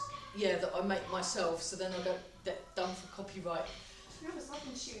that I make myself, so then I don't get done for copyright. To be honest, I've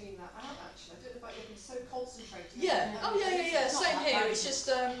been tuning that out actually. I don't know about you, I've been so concentrated. Yeah. Oh yeah. It's not Same that here. bad. It's just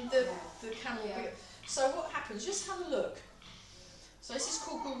the camera. Yeah. So what happens? Just have a look. So this is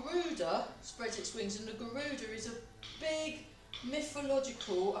called Garuda. Spreads its wings, and the Garuda is a big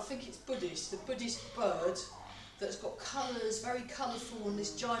mythological. I think it's Buddhist. The Buddhist bird that's got colours, very colourful, and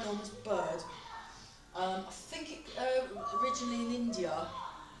this ginormous bird. I think it originally in India,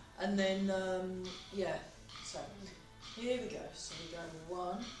 and then So here we go. So we go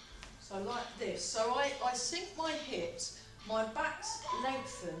 1. So like this. So I sink my hips, my back's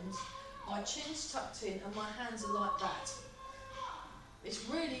lengthened, my chin's tucked in, and my hands are like that. It's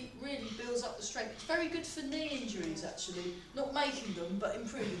really builds up the strength. It's very good for knee injuries actually. Not making them, but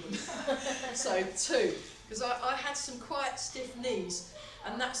improving them. So 2, because I had some quite stiff knees,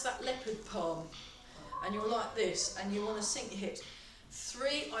 and that's that leopard palm. And you're like this, and you want to sink your hips.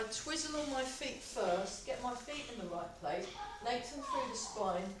 3, I twizzle on my feet first, get my feet in the right place, lengthen through the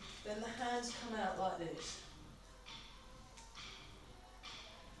spine, then the hands come out like this.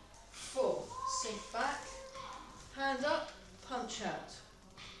 4, sink back, hand up, punch out.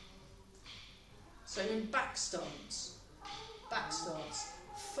 So you're in back stance. 5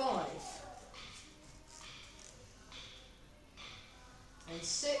 and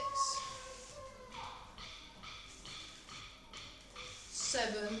 6,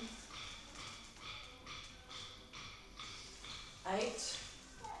 7, 8,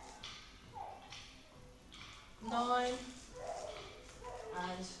 9,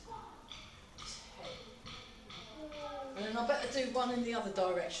 and 10. And then I better do one in the other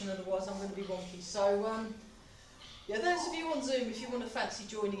direction, otherwise I'm going to be wonky. So, yeah, those of you on Zoom, if you want to fancy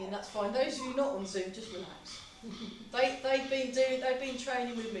joining in, that's fine. Those of you not on Zoom, just relax. They've been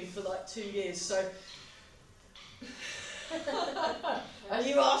training with me for like 2 years, so And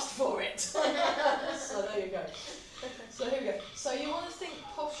you asked for it. So there you go. So here we go. So you want to think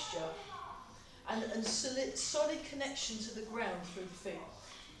posture and solid connection to the ground through the feet.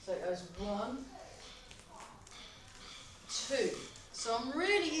 So it goes 1, 2. So I'm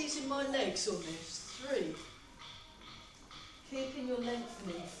really using my legs on this. 3. Keeping your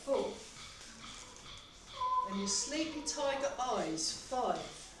lengthening. 4. And your sleepy tiger eyes. 5.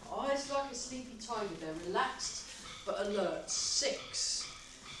 Eyes like a sleepy tiger. They're relaxed but alert. 6.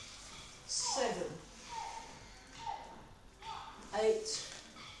 7. 8.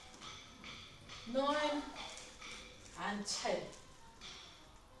 9. And 10.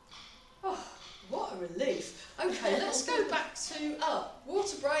 Oh, what a relief. Okay, let's go back to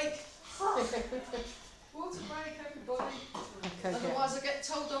water break. Water break, everybody. Okay, Otherwise I get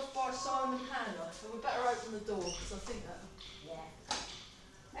told off by Simon and Hannah, so we better open the door because I think that.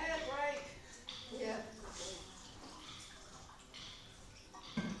 Yeah. Air break. Yeah.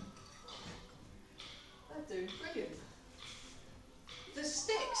 They're doing brilliant. The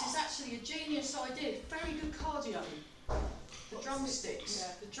sticks is actually a genius idea. Very good cardio. The drumsticks.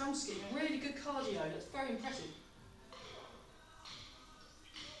 Yeah. The drumstick, really good cardio. That's very impressive.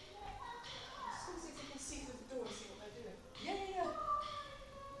 Just want to see if we can see through the door and see what they're doing. Yeah.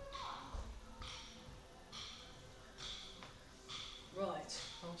 Right,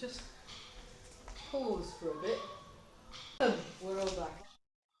 I'll just pause for a bit. We're all back.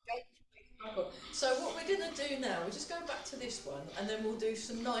 So what we're going to do now, we're just going back to this one and then we'll do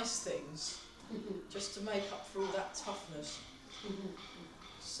some nice things just to make up for all that toughness.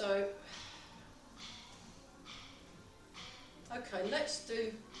 So, okay, let's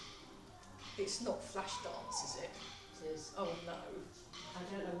do, it's not flash dance, is it? It is. Oh no. I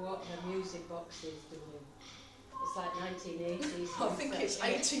don't know what the music box is doing. It's like 1980s. I think it's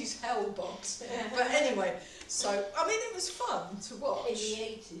 80s hell box. But anyway, so, I mean, it was fun to watch. In the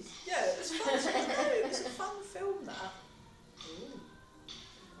 80s. Yeah, it was fun to do. It was a fun film, that. Ooh.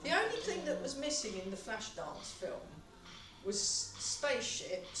 The only thing that was missing in the Flashdance film was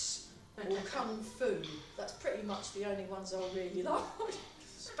spaceships or kung fu. That's pretty much the only ones I really like.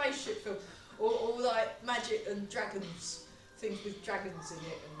 Spaceship film. Or like magic and dragons. Things with dragons in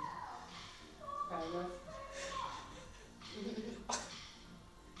it. Fair enough.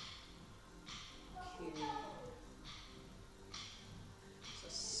 Cute. So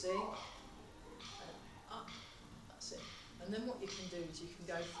see. And up. That's it. And then what you can do is you can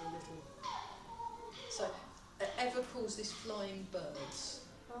go for a little. So Eva calls this flying birds.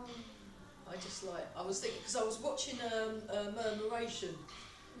 Oh. I was thinking, because I was watching a murmuration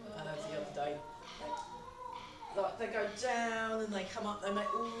the other day. Like they go down and they come up, they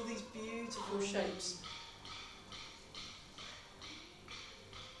make all these beautiful shapes.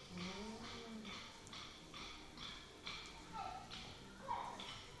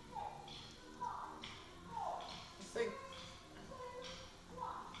 I think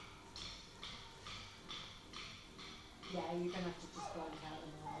Yeah, you're gonna have to just blank out the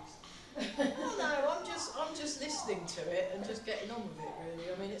noise. well, no, I'm just listening to it and just getting on with it really.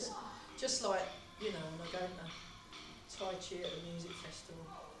 I mean it's just like, you know, when I go to Tai Chi at a music festival.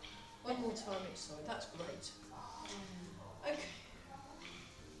 One more time each side, that's great. Okay.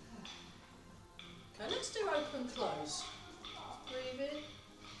 Okay, let's do open close. Breathe in.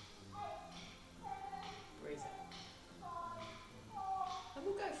 Breathe out. And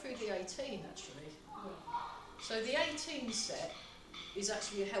we'll go through the 18 actually. So the 18 set is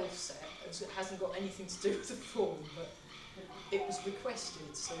actually a health set, as it hasn't got anything to do with the form, but it was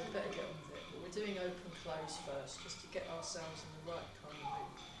requested, so we better get on with it. But we're doing open close first, just to get ourselves in the right kind of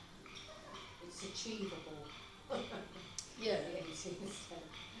mood. It's achievable. Yeah. The 18th step.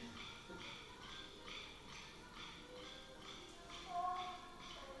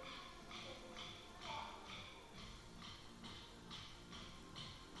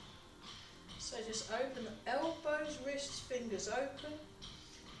 So just open elbows, wrists, fingers open,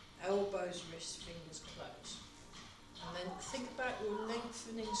 elbows, wrists, fingers close. And then think about your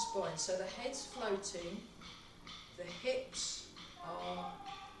lengthening spine. So the head's floating, the hips are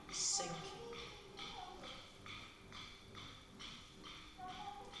sinking.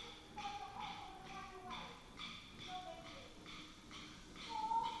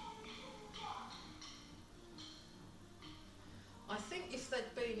 I think if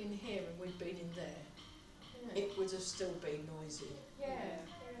they'd been in here and we'd been in there, it would have still been noisy, Yeah.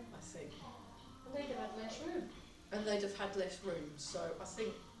 I think. And they'd have had less room. And they'd have had less room, so I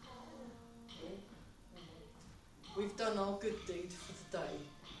think we've done our good deed for the day.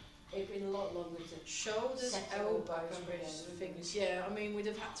 It'd been a lot longer to. Shoulders, Set it all back elbows, on again, wrists, wouldn't fingers. Yeah, I mean, we'd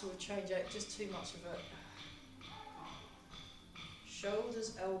have had to have changed out just too much of a.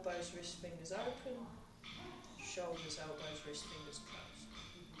 Shoulders, elbows, wrist, fingers open. Shoulders, elbows, wrist, fingers closed.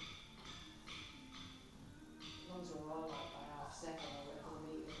 As long as we're all like by 7:30 or whatever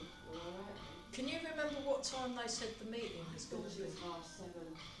the meeting, we're alright. Can you remember what time they said the meeting was going to Obviously be? it's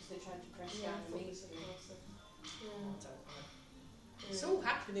 7:30 because they tried to press Yeah, I down the thought it was meeting. awesome. I don't know. It's all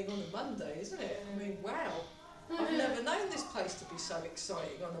happening on a Monday, isn't it? I mean, wow. I've never known this place to be so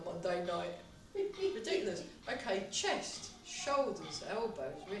exciting on a Monday night. Ridiculous. Okay, chest, shoulders,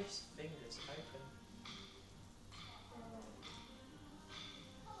 elbows, wrists, fingers open.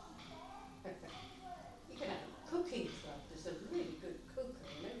 You can have a cooking club. There's a really good cooker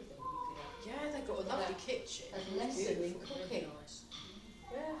and everything you could have. Yeah, they've got a lovely kitchen. A It's lesson in beautiful, really cooking. nice.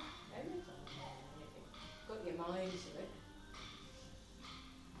 Yeah, everything. Got your mind to it.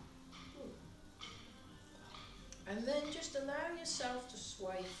 And then just allow yourself to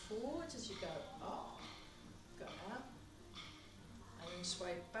sway forward as you go up, go out, and then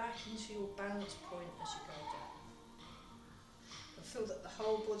sway back into your balance point as you go down. And feel that the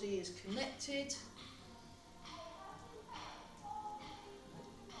whole body is connected.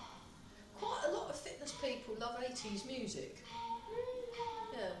 Quite a lot of fitness people love 80s music.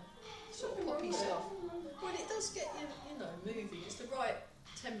 Yeah, sort of poppy stuff. Well, it does get you, you know, moving. It's the right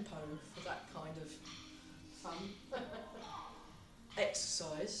tempo for that kind of Fun.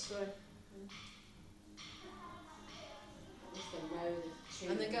 exercise. So, At least they know the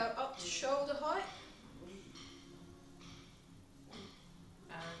tune. and then go up to shoulder height.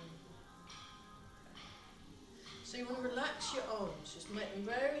 And so you want to relax your arms, just make them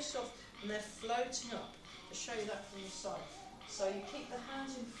very soft, and they're floating up. I'll show you that from the side. So you keep the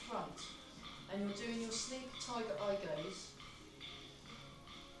hands in front, and you're doing your sleepy tiger eye gaze.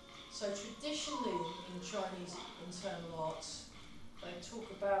 So traditionally in Chinese internal arts, they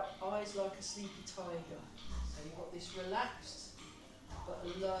talk about eyes like a sleepy tiger. So you've got this relaxed but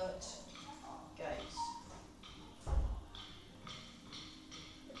alert gaze.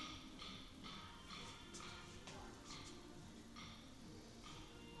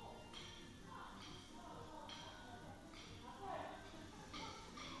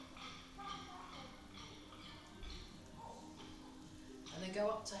 And then go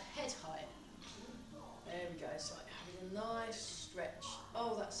up to head height. There we go, it's like having a nice stretch.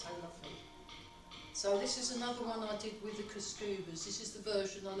 Oh, that's so lovely. So this is another one I did with the Cuscubas. This is the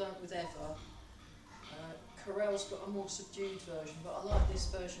version I learnt with Eva. Carell's got a more subdued version, but I like this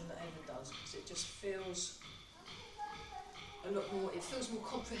version that Eva does because it just feels a lot more, it feels more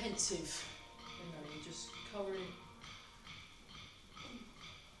comprehensive. You know, you're just covering.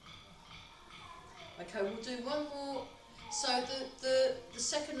 Okay, we'll do one more. So the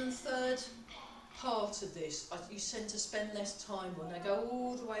second and third part of this, you tend to spend less time on. They go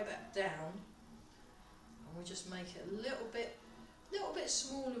all the way back down, and we just make it a little bit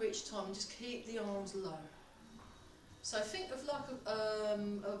smaller each time, and just keep the arms low. So think of like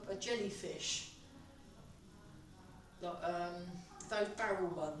a jellyfish, like those barrel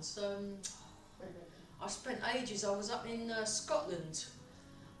ones. I spent ages. I was up in Scotland,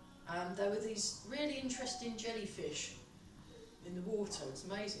 and there were these really interesting jellyfish in the water. It's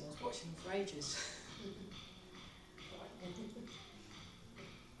amazing. I was watching them for ages.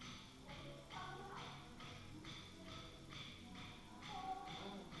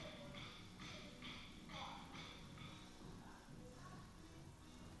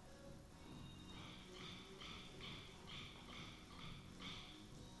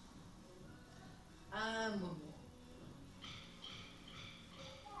 And one more.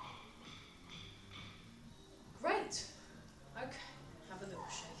 Great. Okay, have a little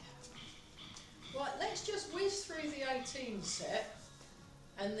shake. Right, let's just whiz through the 18 set,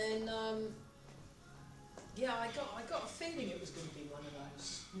 and then yeah, I got a feeling it was going to be one of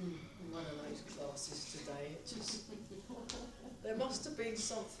those classes today. It just there must have been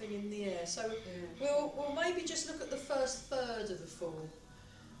something in the air. So we'll maybe just look at the first third of the full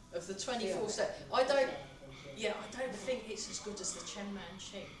of the 24 set. I don't think it's as good as the Chen Man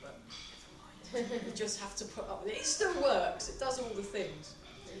Ching, but never mind. You just have to put up with it. It still works. It does all the things.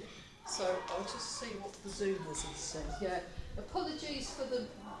 So I'll just see what the Zoomers have said. Yeah. Apologies for the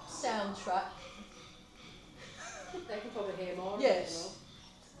soundtrack. They can probably hear more. Yes.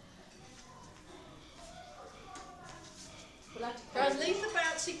 We'll have to Guys, leave the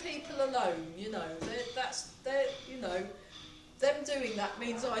bouncy people alone. You know, they're you know, them doing that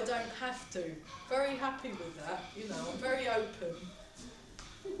means I don't have to. Very happy with that. You know, I'm very open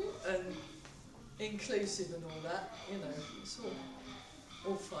and inclusive and all that. You know, it's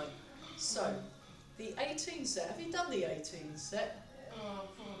all fine. So, the 18 set. Have you done the 18 set? Oh,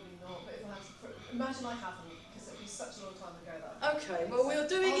 probably not, but if I have to imagine I haven't, because it'd be such a long time ago that. Okay, well we're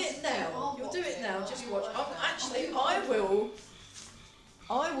doing it now. You'll do it now. Just watch.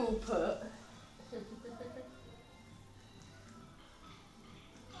 I will put.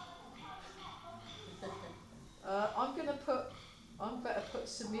 I'm better put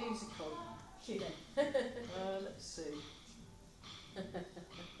some music on. Let's see.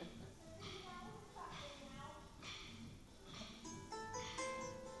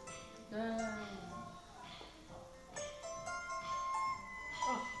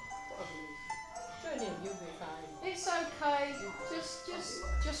 Oh, what a relief. Join in, you'll be fine. It's okay.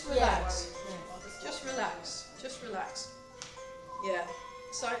 Just relax. Just relax. Just relax. Yeah.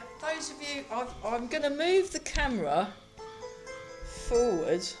 So those of you, I'm going to move the camera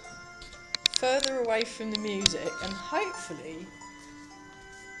forward, further away from the music, and hopefully.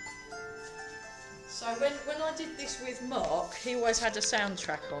 So when I did this with Mark, he always had a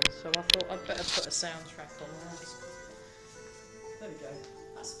soundtrack on, so I thought I'd better put a soundtrack on. There we go.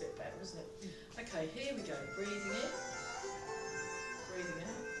 That's a bit better, isn't it? Okay, here we go. Breathing in, breathing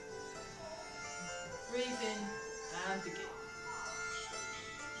out, breathe in, and begin.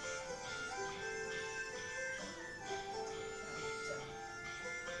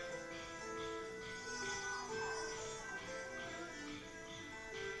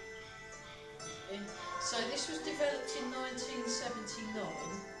 So this was developed in 1979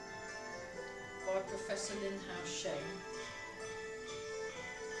 by Professor Lin Hao Sheng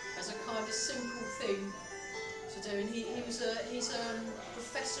as a kind of simple thing to do, and he's a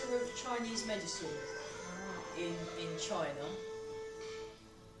professor of Chinese medicine in China.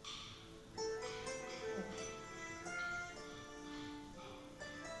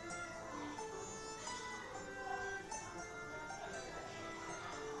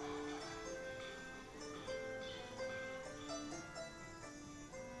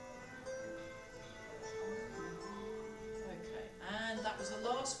 That was the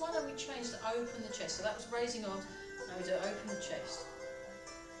last one, and we changed to open the chest. So that was raising arms, now we do open the chest.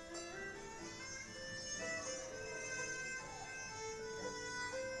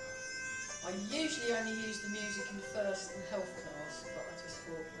 I usually only use the music in first and health class, but I just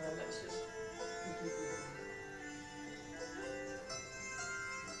thought, no, let's just...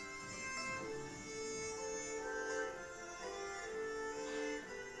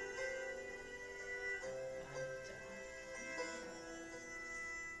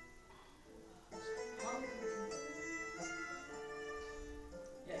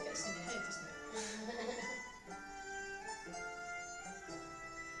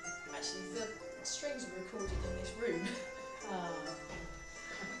 Actually, the strings were recorded in this room.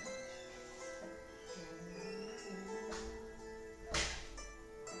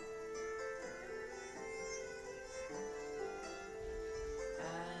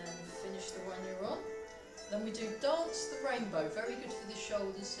 And finish the one you're on. Then we do Dance the Rainbow, very good for the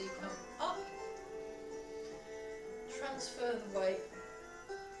shoulders, so you come up, transfer the weight.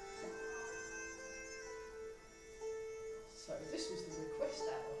 So this was the request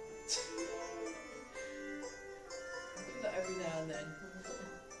hour. I do that every now and then.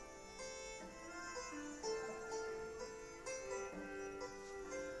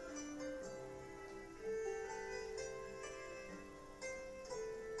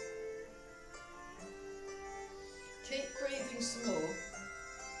 Keep breathing some more.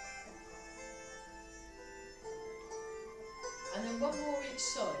 And then one more each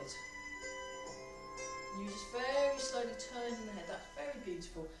side. You just very slowly turn the head. That's very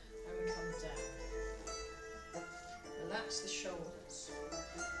beautiful. And we come down. Relax the shoulders.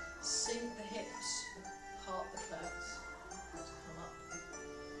 Sink the hips. Part the claps. Just come up.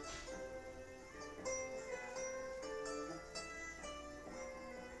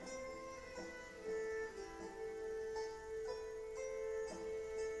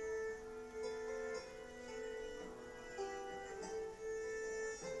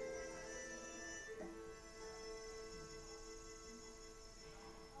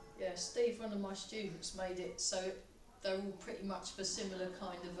 Yeah, Steve, one of my students, made it so they're all pretty much for similar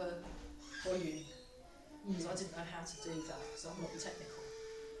kind of a volume. Because I didn't know how to do that, because I'm not technical.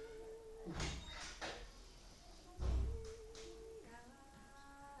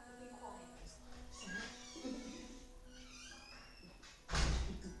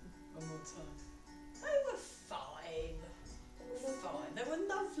 One more time. They were fine. They were fine. They were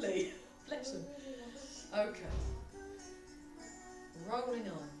lovely. Bless them. Okay. Rolling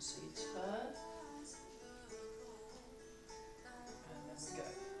on, so you turn, and then we go,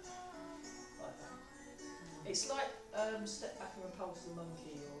 like that. It's like step back and repulse the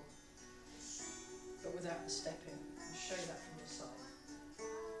monkey, but without the stepping. I'll show you that from the side.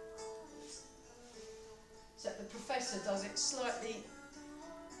 except the professor does it slightly.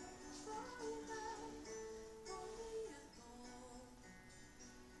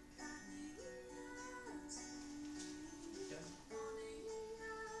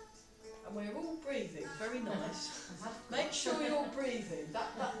 And we're all breathing, very nice. Make sure you're breathing,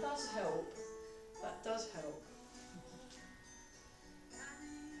 that does help. That does help.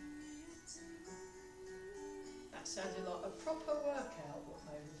 That sounded like a proper workout, what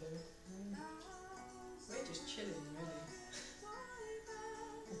they were doing. We're just chilling, really.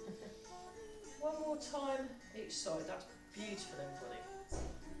 One more time each side, that's beautiful, everybody.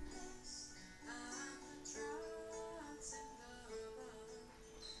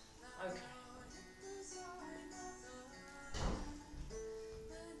 Okay.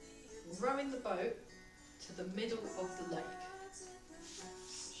 Rowing the boat to the middle of the lake.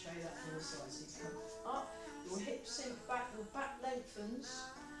 Show you that from the side. So you come up, your hips sink back, your back lengthens,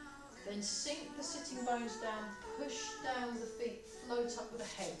 then sink the sitting bones down, push down the feet, float up with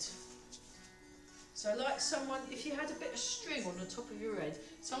the head. So like someone, if you had a bit of string on the top of your head,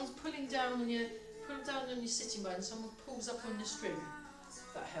 someone's pulling down on your sitting bone, someone pulls up on the string.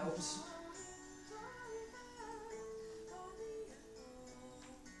 That helps.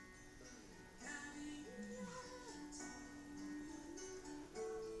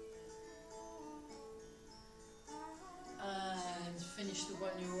 And finish the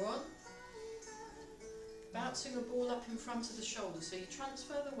one you're on. Bouncing a ball up in front of the shoulder. So you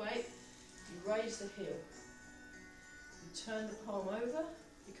transfer the weight, you raise the heel. You turn the palm over,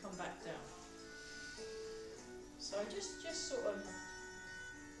 you come back down. So just sort of,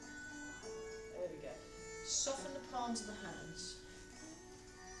 there we go. Soften the palms of the hands.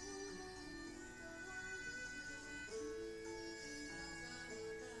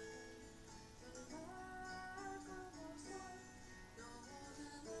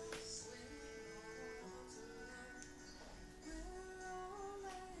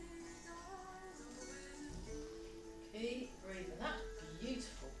 Keep breathing, that's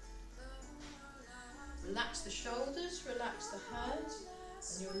beautiful. Relax the shoulders, relax the hands,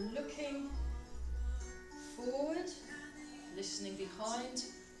 and you're looking forward, listening behind,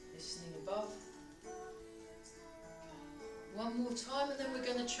 listening above. One more time, and then we're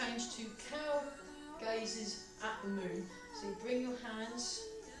going to change to cow gazes at the moon. So you bring your hands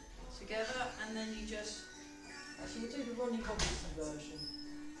together, and then you just, actually we'll do the Ronnie Hobson version.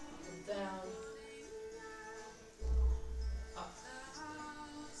 From down, up.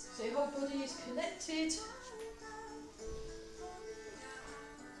 So your whole body is connected.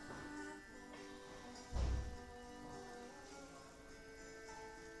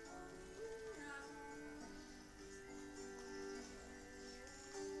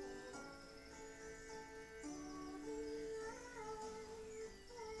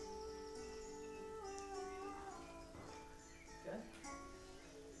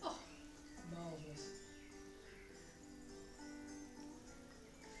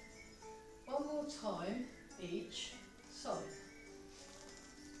 Time each side.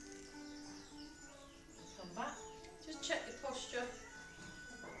 Come back, just check your posture.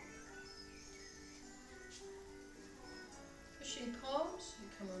 Pushing palms, you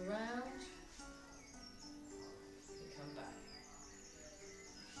come around, you come back.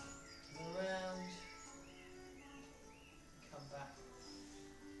 Come around, come back.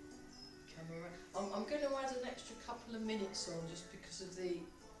 Come around. I'm going to add an extra couple of minutes on just because of the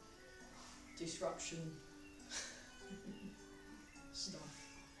disruption stuff.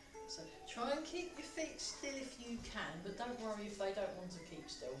 So try and keep your feet still if you can, but don't worry if they don't want to keep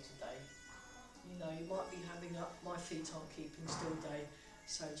still today. You know, you might be having up, my feet aren't keeping still day,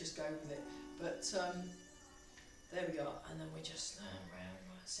 so just go with it. But there we go, and then we just round,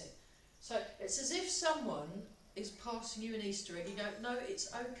 that's it. So it's as if someone is passing you an Easter egg. You go, no,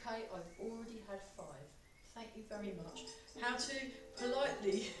 it's okay, I've already had 5. Thank you very much. How to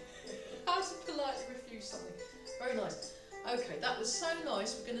politely refuse something. Very nice. Okay, that was so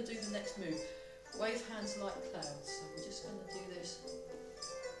nice. We're going to do the next move. Wave hands like clouds. So we're just going to do this.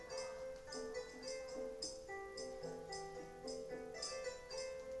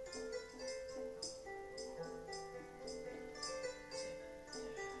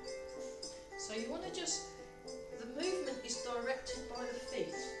 So you want to just, the movement is directed by the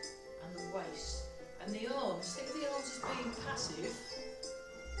feet and the waist. And the arms, think of the arms as being passive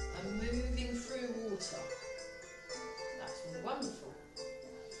and moving through water. That's wonderful.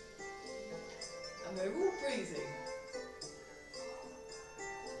 And we're all breathing.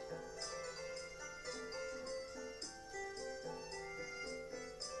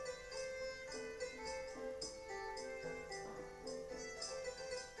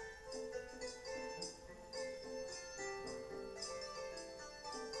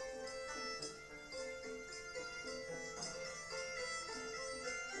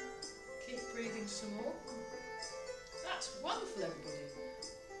 moving some more. That's wonderful, everybody.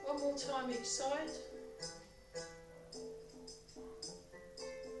 One more time each side.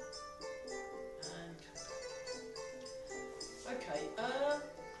 And okay,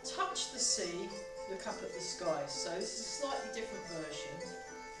 touch the sea, look up at the sky. So this is a slightly different version.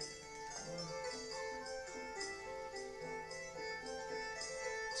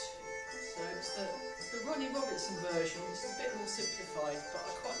 So it's the Ronnie Robertson version, which is a bit more simplified, but I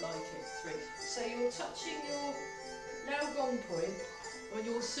quite like it. 3. So you're touching your Lao Gong point, or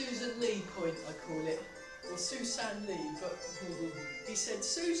your Susan Lee point, I call it, or Susan Lee, but he said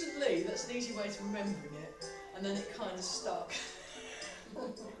Susan Lee, that's an easy way of remembering it, and then it kind of stuck.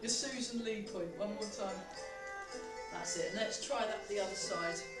 Your Susan Lee point, one more time. That's it, and let's try that the other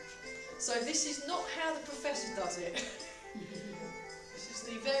side. So this is not how the professor does it. This is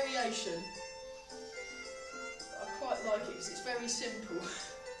the variation. I quite like it because it's very simple.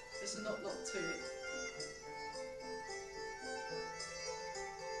 There's not a lot to it.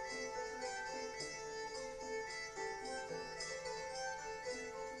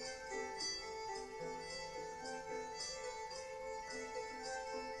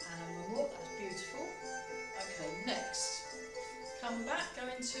 And one more, that's beautiful. Okay, next. Come back, go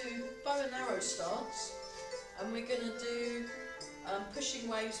into bow and arrow stance, and we're going to do pushing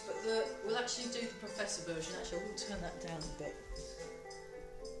waves, but we'll actually do the professor version. Actually, I will turn that down a bit.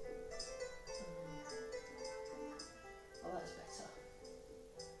 Oh, that's better.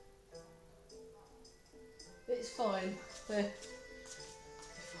 But it's fine. They're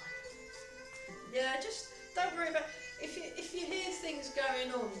fine. Yeah, just don't worry about. If you hear things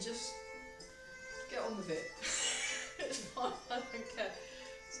going on, just get on with it. It's fine. I don't care.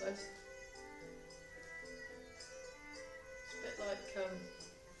 So. Bit like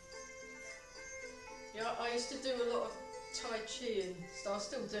yeah, I used to do a lot of Tai Chi and stuff. I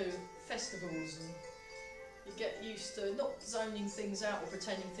still do festivals, and you get used to not zoning things out or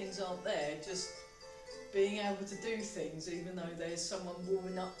pretending things aren't there, just being able to do things even though there's someone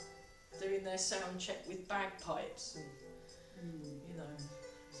warming up doing their sound check with bagpipes, and you know,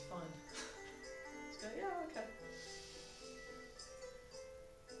 it's fine. Just go, yeah, okay.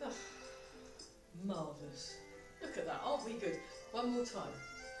 Oh, marvellous. Look at that, aren't we good? One more time.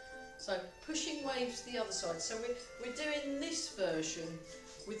 So pushing waves the other side. So we're doing this version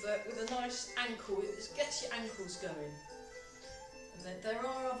with a nice ankle. It gets your ankles going. And then there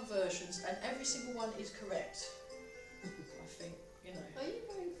are other versions, and every single one is correct. I think, you know. Are you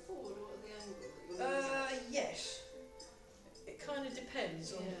going forward or at the angle that you're using? Yes. It kind of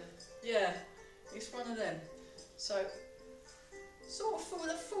depends on. Yeah. Yeah, it's one of them. So. Sort of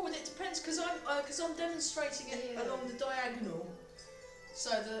forward. It depends because I'm demonstrating it along the diagonal,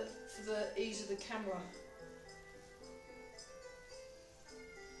 so for the ease of the camera.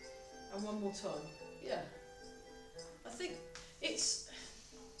 And one more time. Yeah. I think it's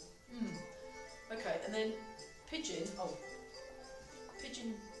okay. And then pigeon. Oh,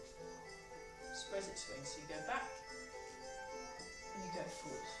 pigeon spreads its wings. So you go back and you go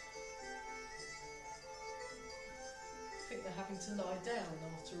forward. I think they're having to lie down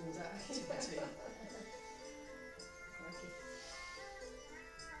after all that activity.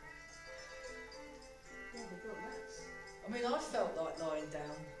 Yeah, they've got mats. I mean, I felt like lying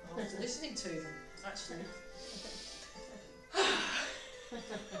down after listening to them, actually. I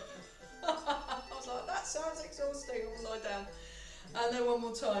was like, that sounds exhausting, I will lie down. And then one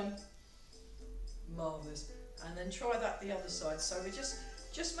more time. Marvellous. And then try that the other side. So we just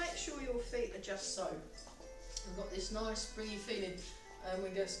make sure your feet are just so. We've got this nice springy feeling, and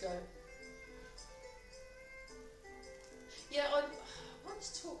we just go. Yeah, I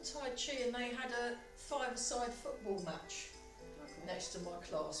once taught Tai Chi, and they had a 5-a-side football match next to my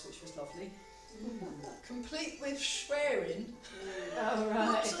class, which was lovely. Complete with swearing. Oh, right.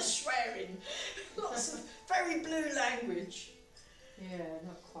 Lots of swearing. Lots of very blue language. Yeah,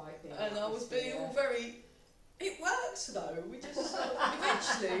 not quite big. And I was being all very. It works though. We just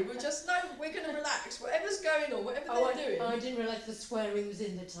eventually we just know we're going to relax. Whatever's going on, whatever they're doing. I didn't realise the swearing was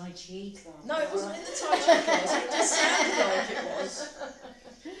in the Tai Chi class. No, it wasn't in the Tai Chi class. It just sounded like it was.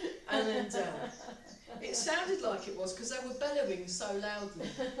 And then it sounded like it was because they were bellowing so loudly.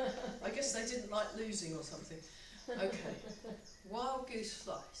 I guess they didn't like losing or something. Okay. Wild goose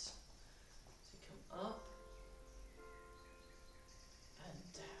flies. So you come up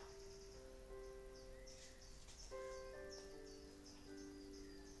and down.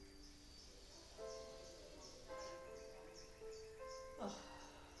 Oh.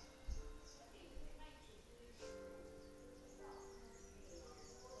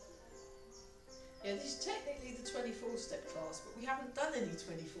 Yeah, this is technically the 24-step class, but we haven't done any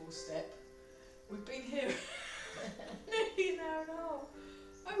 24-step We've been here nearly an hour and a half.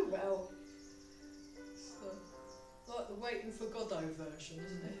 Oh well. So, like the Waiting for Godot version,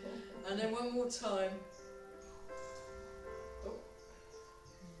 isn't it? And then one more time. Oh,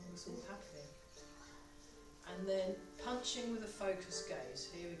 what's all happening? And then punching with a focus gaze.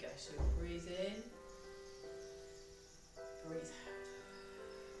 Here we go. So breathe in, breathe out.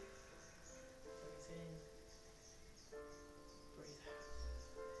 Breathe in, breathe out.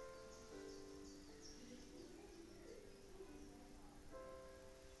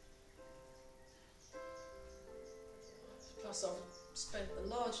 Plus I've spent a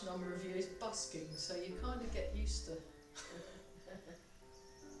large number of years busking, so you kind of get used to.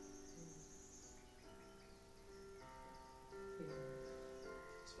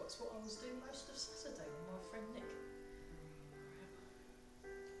 That's what I was doing most of Saturday with my friend Nick.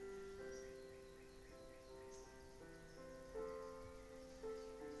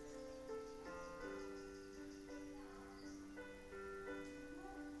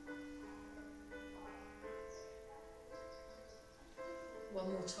 One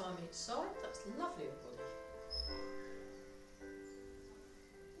more time each side. That's lovely, everybody.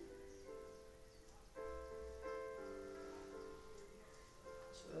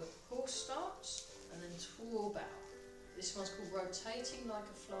 So a horse starts and then twirl bow. This one's called rotating like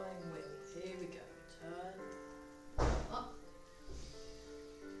a flying wheel. Here we go. Turn up,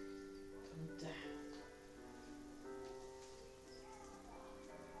 come down.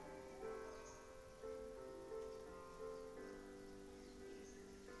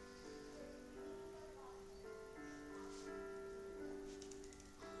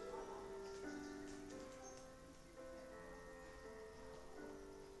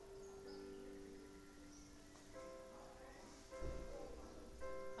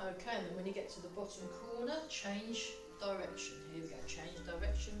 Okay, and then when you get to the bottom corner, change direction. Here we go, change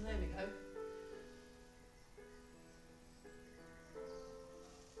direction, there we go.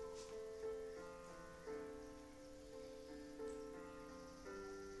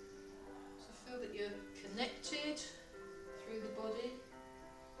 So feel that you're connected through the body,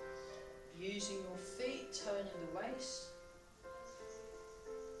 using your feet, turning the waist.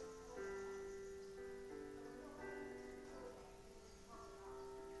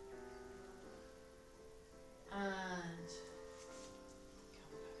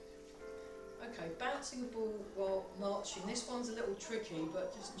 Okay, bouncing a ball while marching. This one's a little tricky,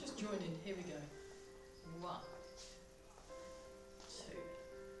 but just join in. Here we go. 1, 2, 3,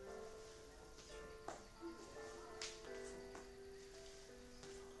 4,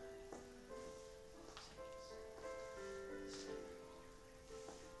 5, 6, 7,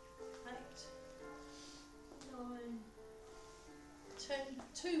 8, 9, 10.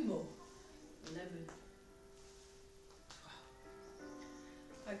 2 more. 11,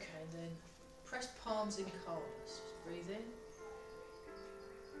 12. Okay, then. Press palms in calmness. Just breathe in,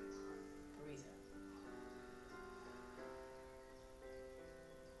 breathe out.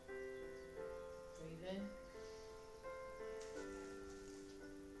 Breathe in,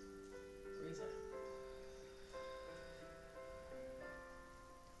 breathe out.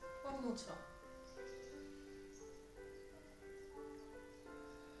 One more time.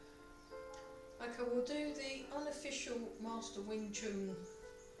 Okay, we'll do the unofficial Master Wing Chun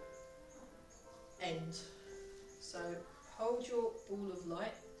end. So hold your ball of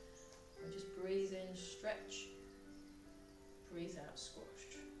light and just breathe in, stretch, breathe out, squash.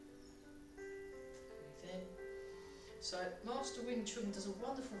 Breathe in. So Master Wing Chun does a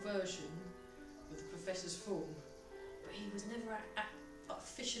wonderful version with the professor's form, but he was never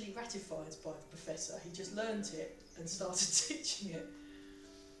officially ratified by the professor. He just learnt it and started teaching it.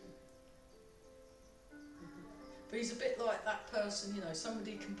 But he's a bit like that person, you know,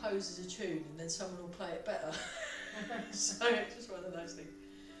 somebody composes a tune and then someone will play it better. So it's just one of those things.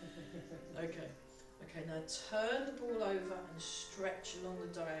 Okay, now turn the ball over and stretch along the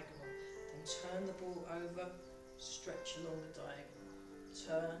diagonal. Then turn the ball over, stretch along the diagonal.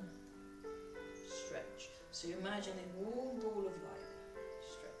 Turn, stretch. So you imagine a warm ball of light.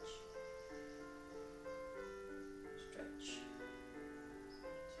 Stretch, stretch,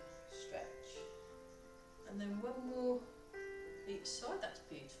 stretch. And then one more each side, that's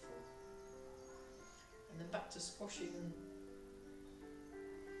beautiful. And then back to squashing.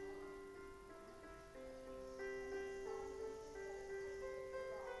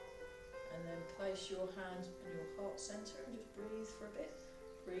 And then place your hand in your heart centre and just breathe for a bit.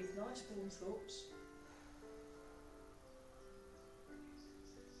 Breathe nice warm thoughts.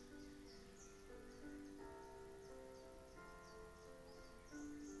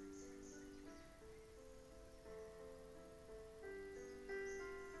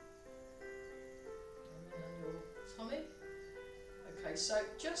 Okay, so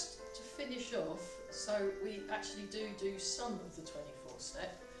just to finish off, so we actually do some of the 24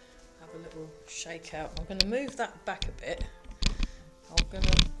 step. Have a little shake out. I'm going to move that back a bit. I'm going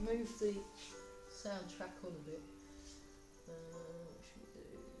to move the soundtrack on a bit. What should we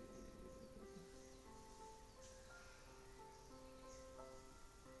do?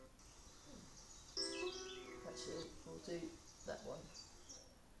 Actually, we'll do that one.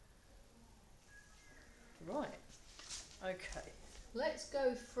 Right. Okay. Let's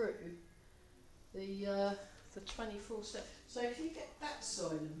go through the 24 step. So if you get that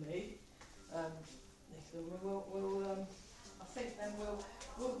side of me, Nicola, we'll I think then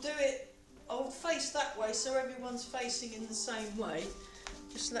we'll do it. I'll face that way so everyone's facing in the same way.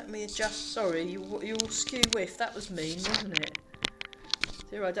 Just let me adjust. Sorry, you'll skew with. That was mean, wasn't it?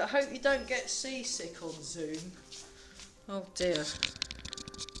 Dear, I hope you don't get seasick on Zoom. Oh dear.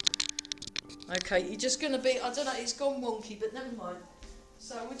 Okay, you're just going to be, I don't know, it's gone wonky, but never mind.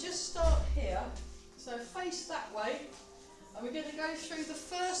 So we'll just start here. So face that way, and we're going to go through the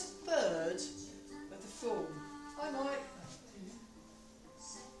first third of the form. Hi Mike.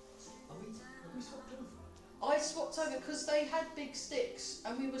 I swapped over because they had big sticks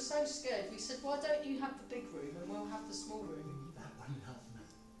and we were so scared. We said, why don't you have the big room and we'll have the small room?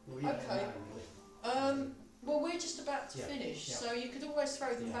 Okay. Well, we're just about to finish, so you could always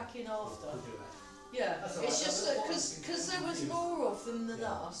throw them back in after. We'll do that. Yeah, That's it's all right. just because there was more of them than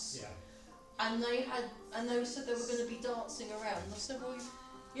us, and they said they were going to be dancing around. And I said, well,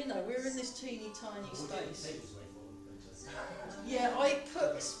 you know, we're in this teeny tiny space. Yeah, I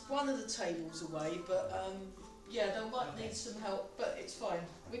put one of the tables away, but yeah, they might need some help, but it's fine.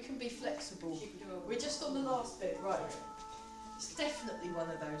 We can be flexible. We're just on the last bit, right? It's definitely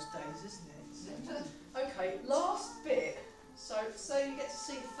one of those days, isn't it? Okay, last bit. So you get to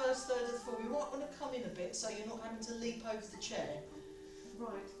see the first third of the form. You might want to come in a bit so you're not having to leap over the chair.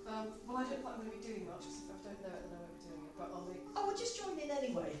 Right. Well, I don't think I'm going to be doing much because if I don't know it, then I won't be doing it. But I'll be. Oh, we'll just join in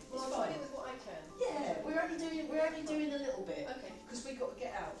anyway. Well, It's I'll fine. do with what I can. Yeah, we're only doing a little bit. Okay. Because we've got to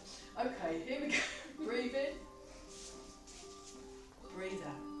get out. Okay, here we go. Breathe in. Breathe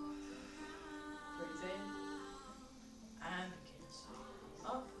out. Breathe in. And begin. So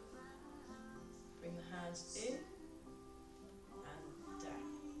up. Bring the hands in. And down.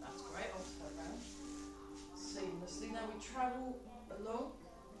 That's great. I'll turn around. Seamlessly. Now we travel along.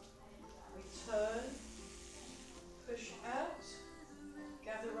 We turn. Push out.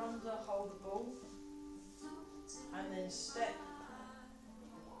 Gather under. Hold the ball. And then step.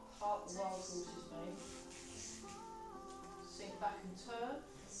 Heart the wild horse's mane. Sink back and turn.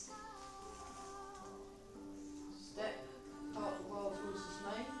 Step. Heart the wild horse's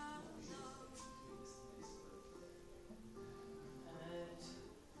mane. And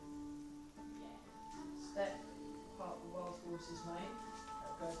step. Heart the wild horse's mane.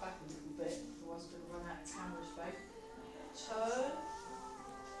 Go back a little bit, otherwise we're going to run out of camera space. Turn.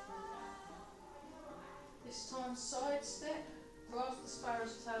 This time side step. Grasp the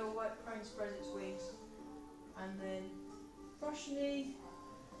sparrow's tail, white crane spreads its wings, and then brush knee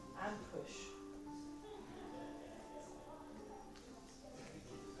and push.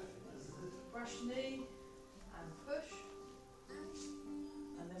 Brush knee and push,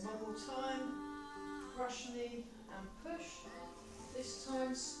 and then one more time, brush knee and push. This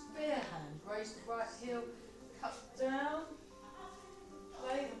time spear hand, raise the right heel, cut down,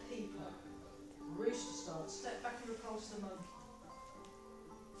 play the peeper. Rooster stance, step back and repulse the monkey.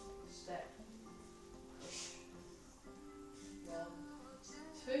 Step. Push. 1,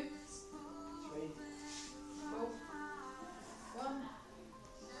 2, 3, 4. 1,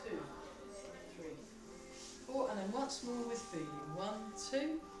 2, 3, 4. And then once more with feeling. 1,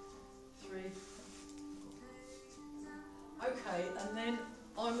 2, 3. Okay, and then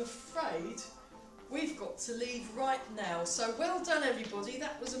I'm afraid we've got to leave right now. So well done everybody,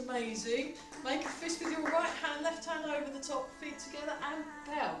 that was amazing. Make a fist with your right hand, left hand over the top, feet together and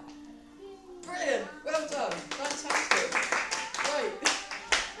bow. Brilliant, well done, fantastic. Great.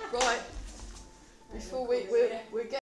 Right, before we're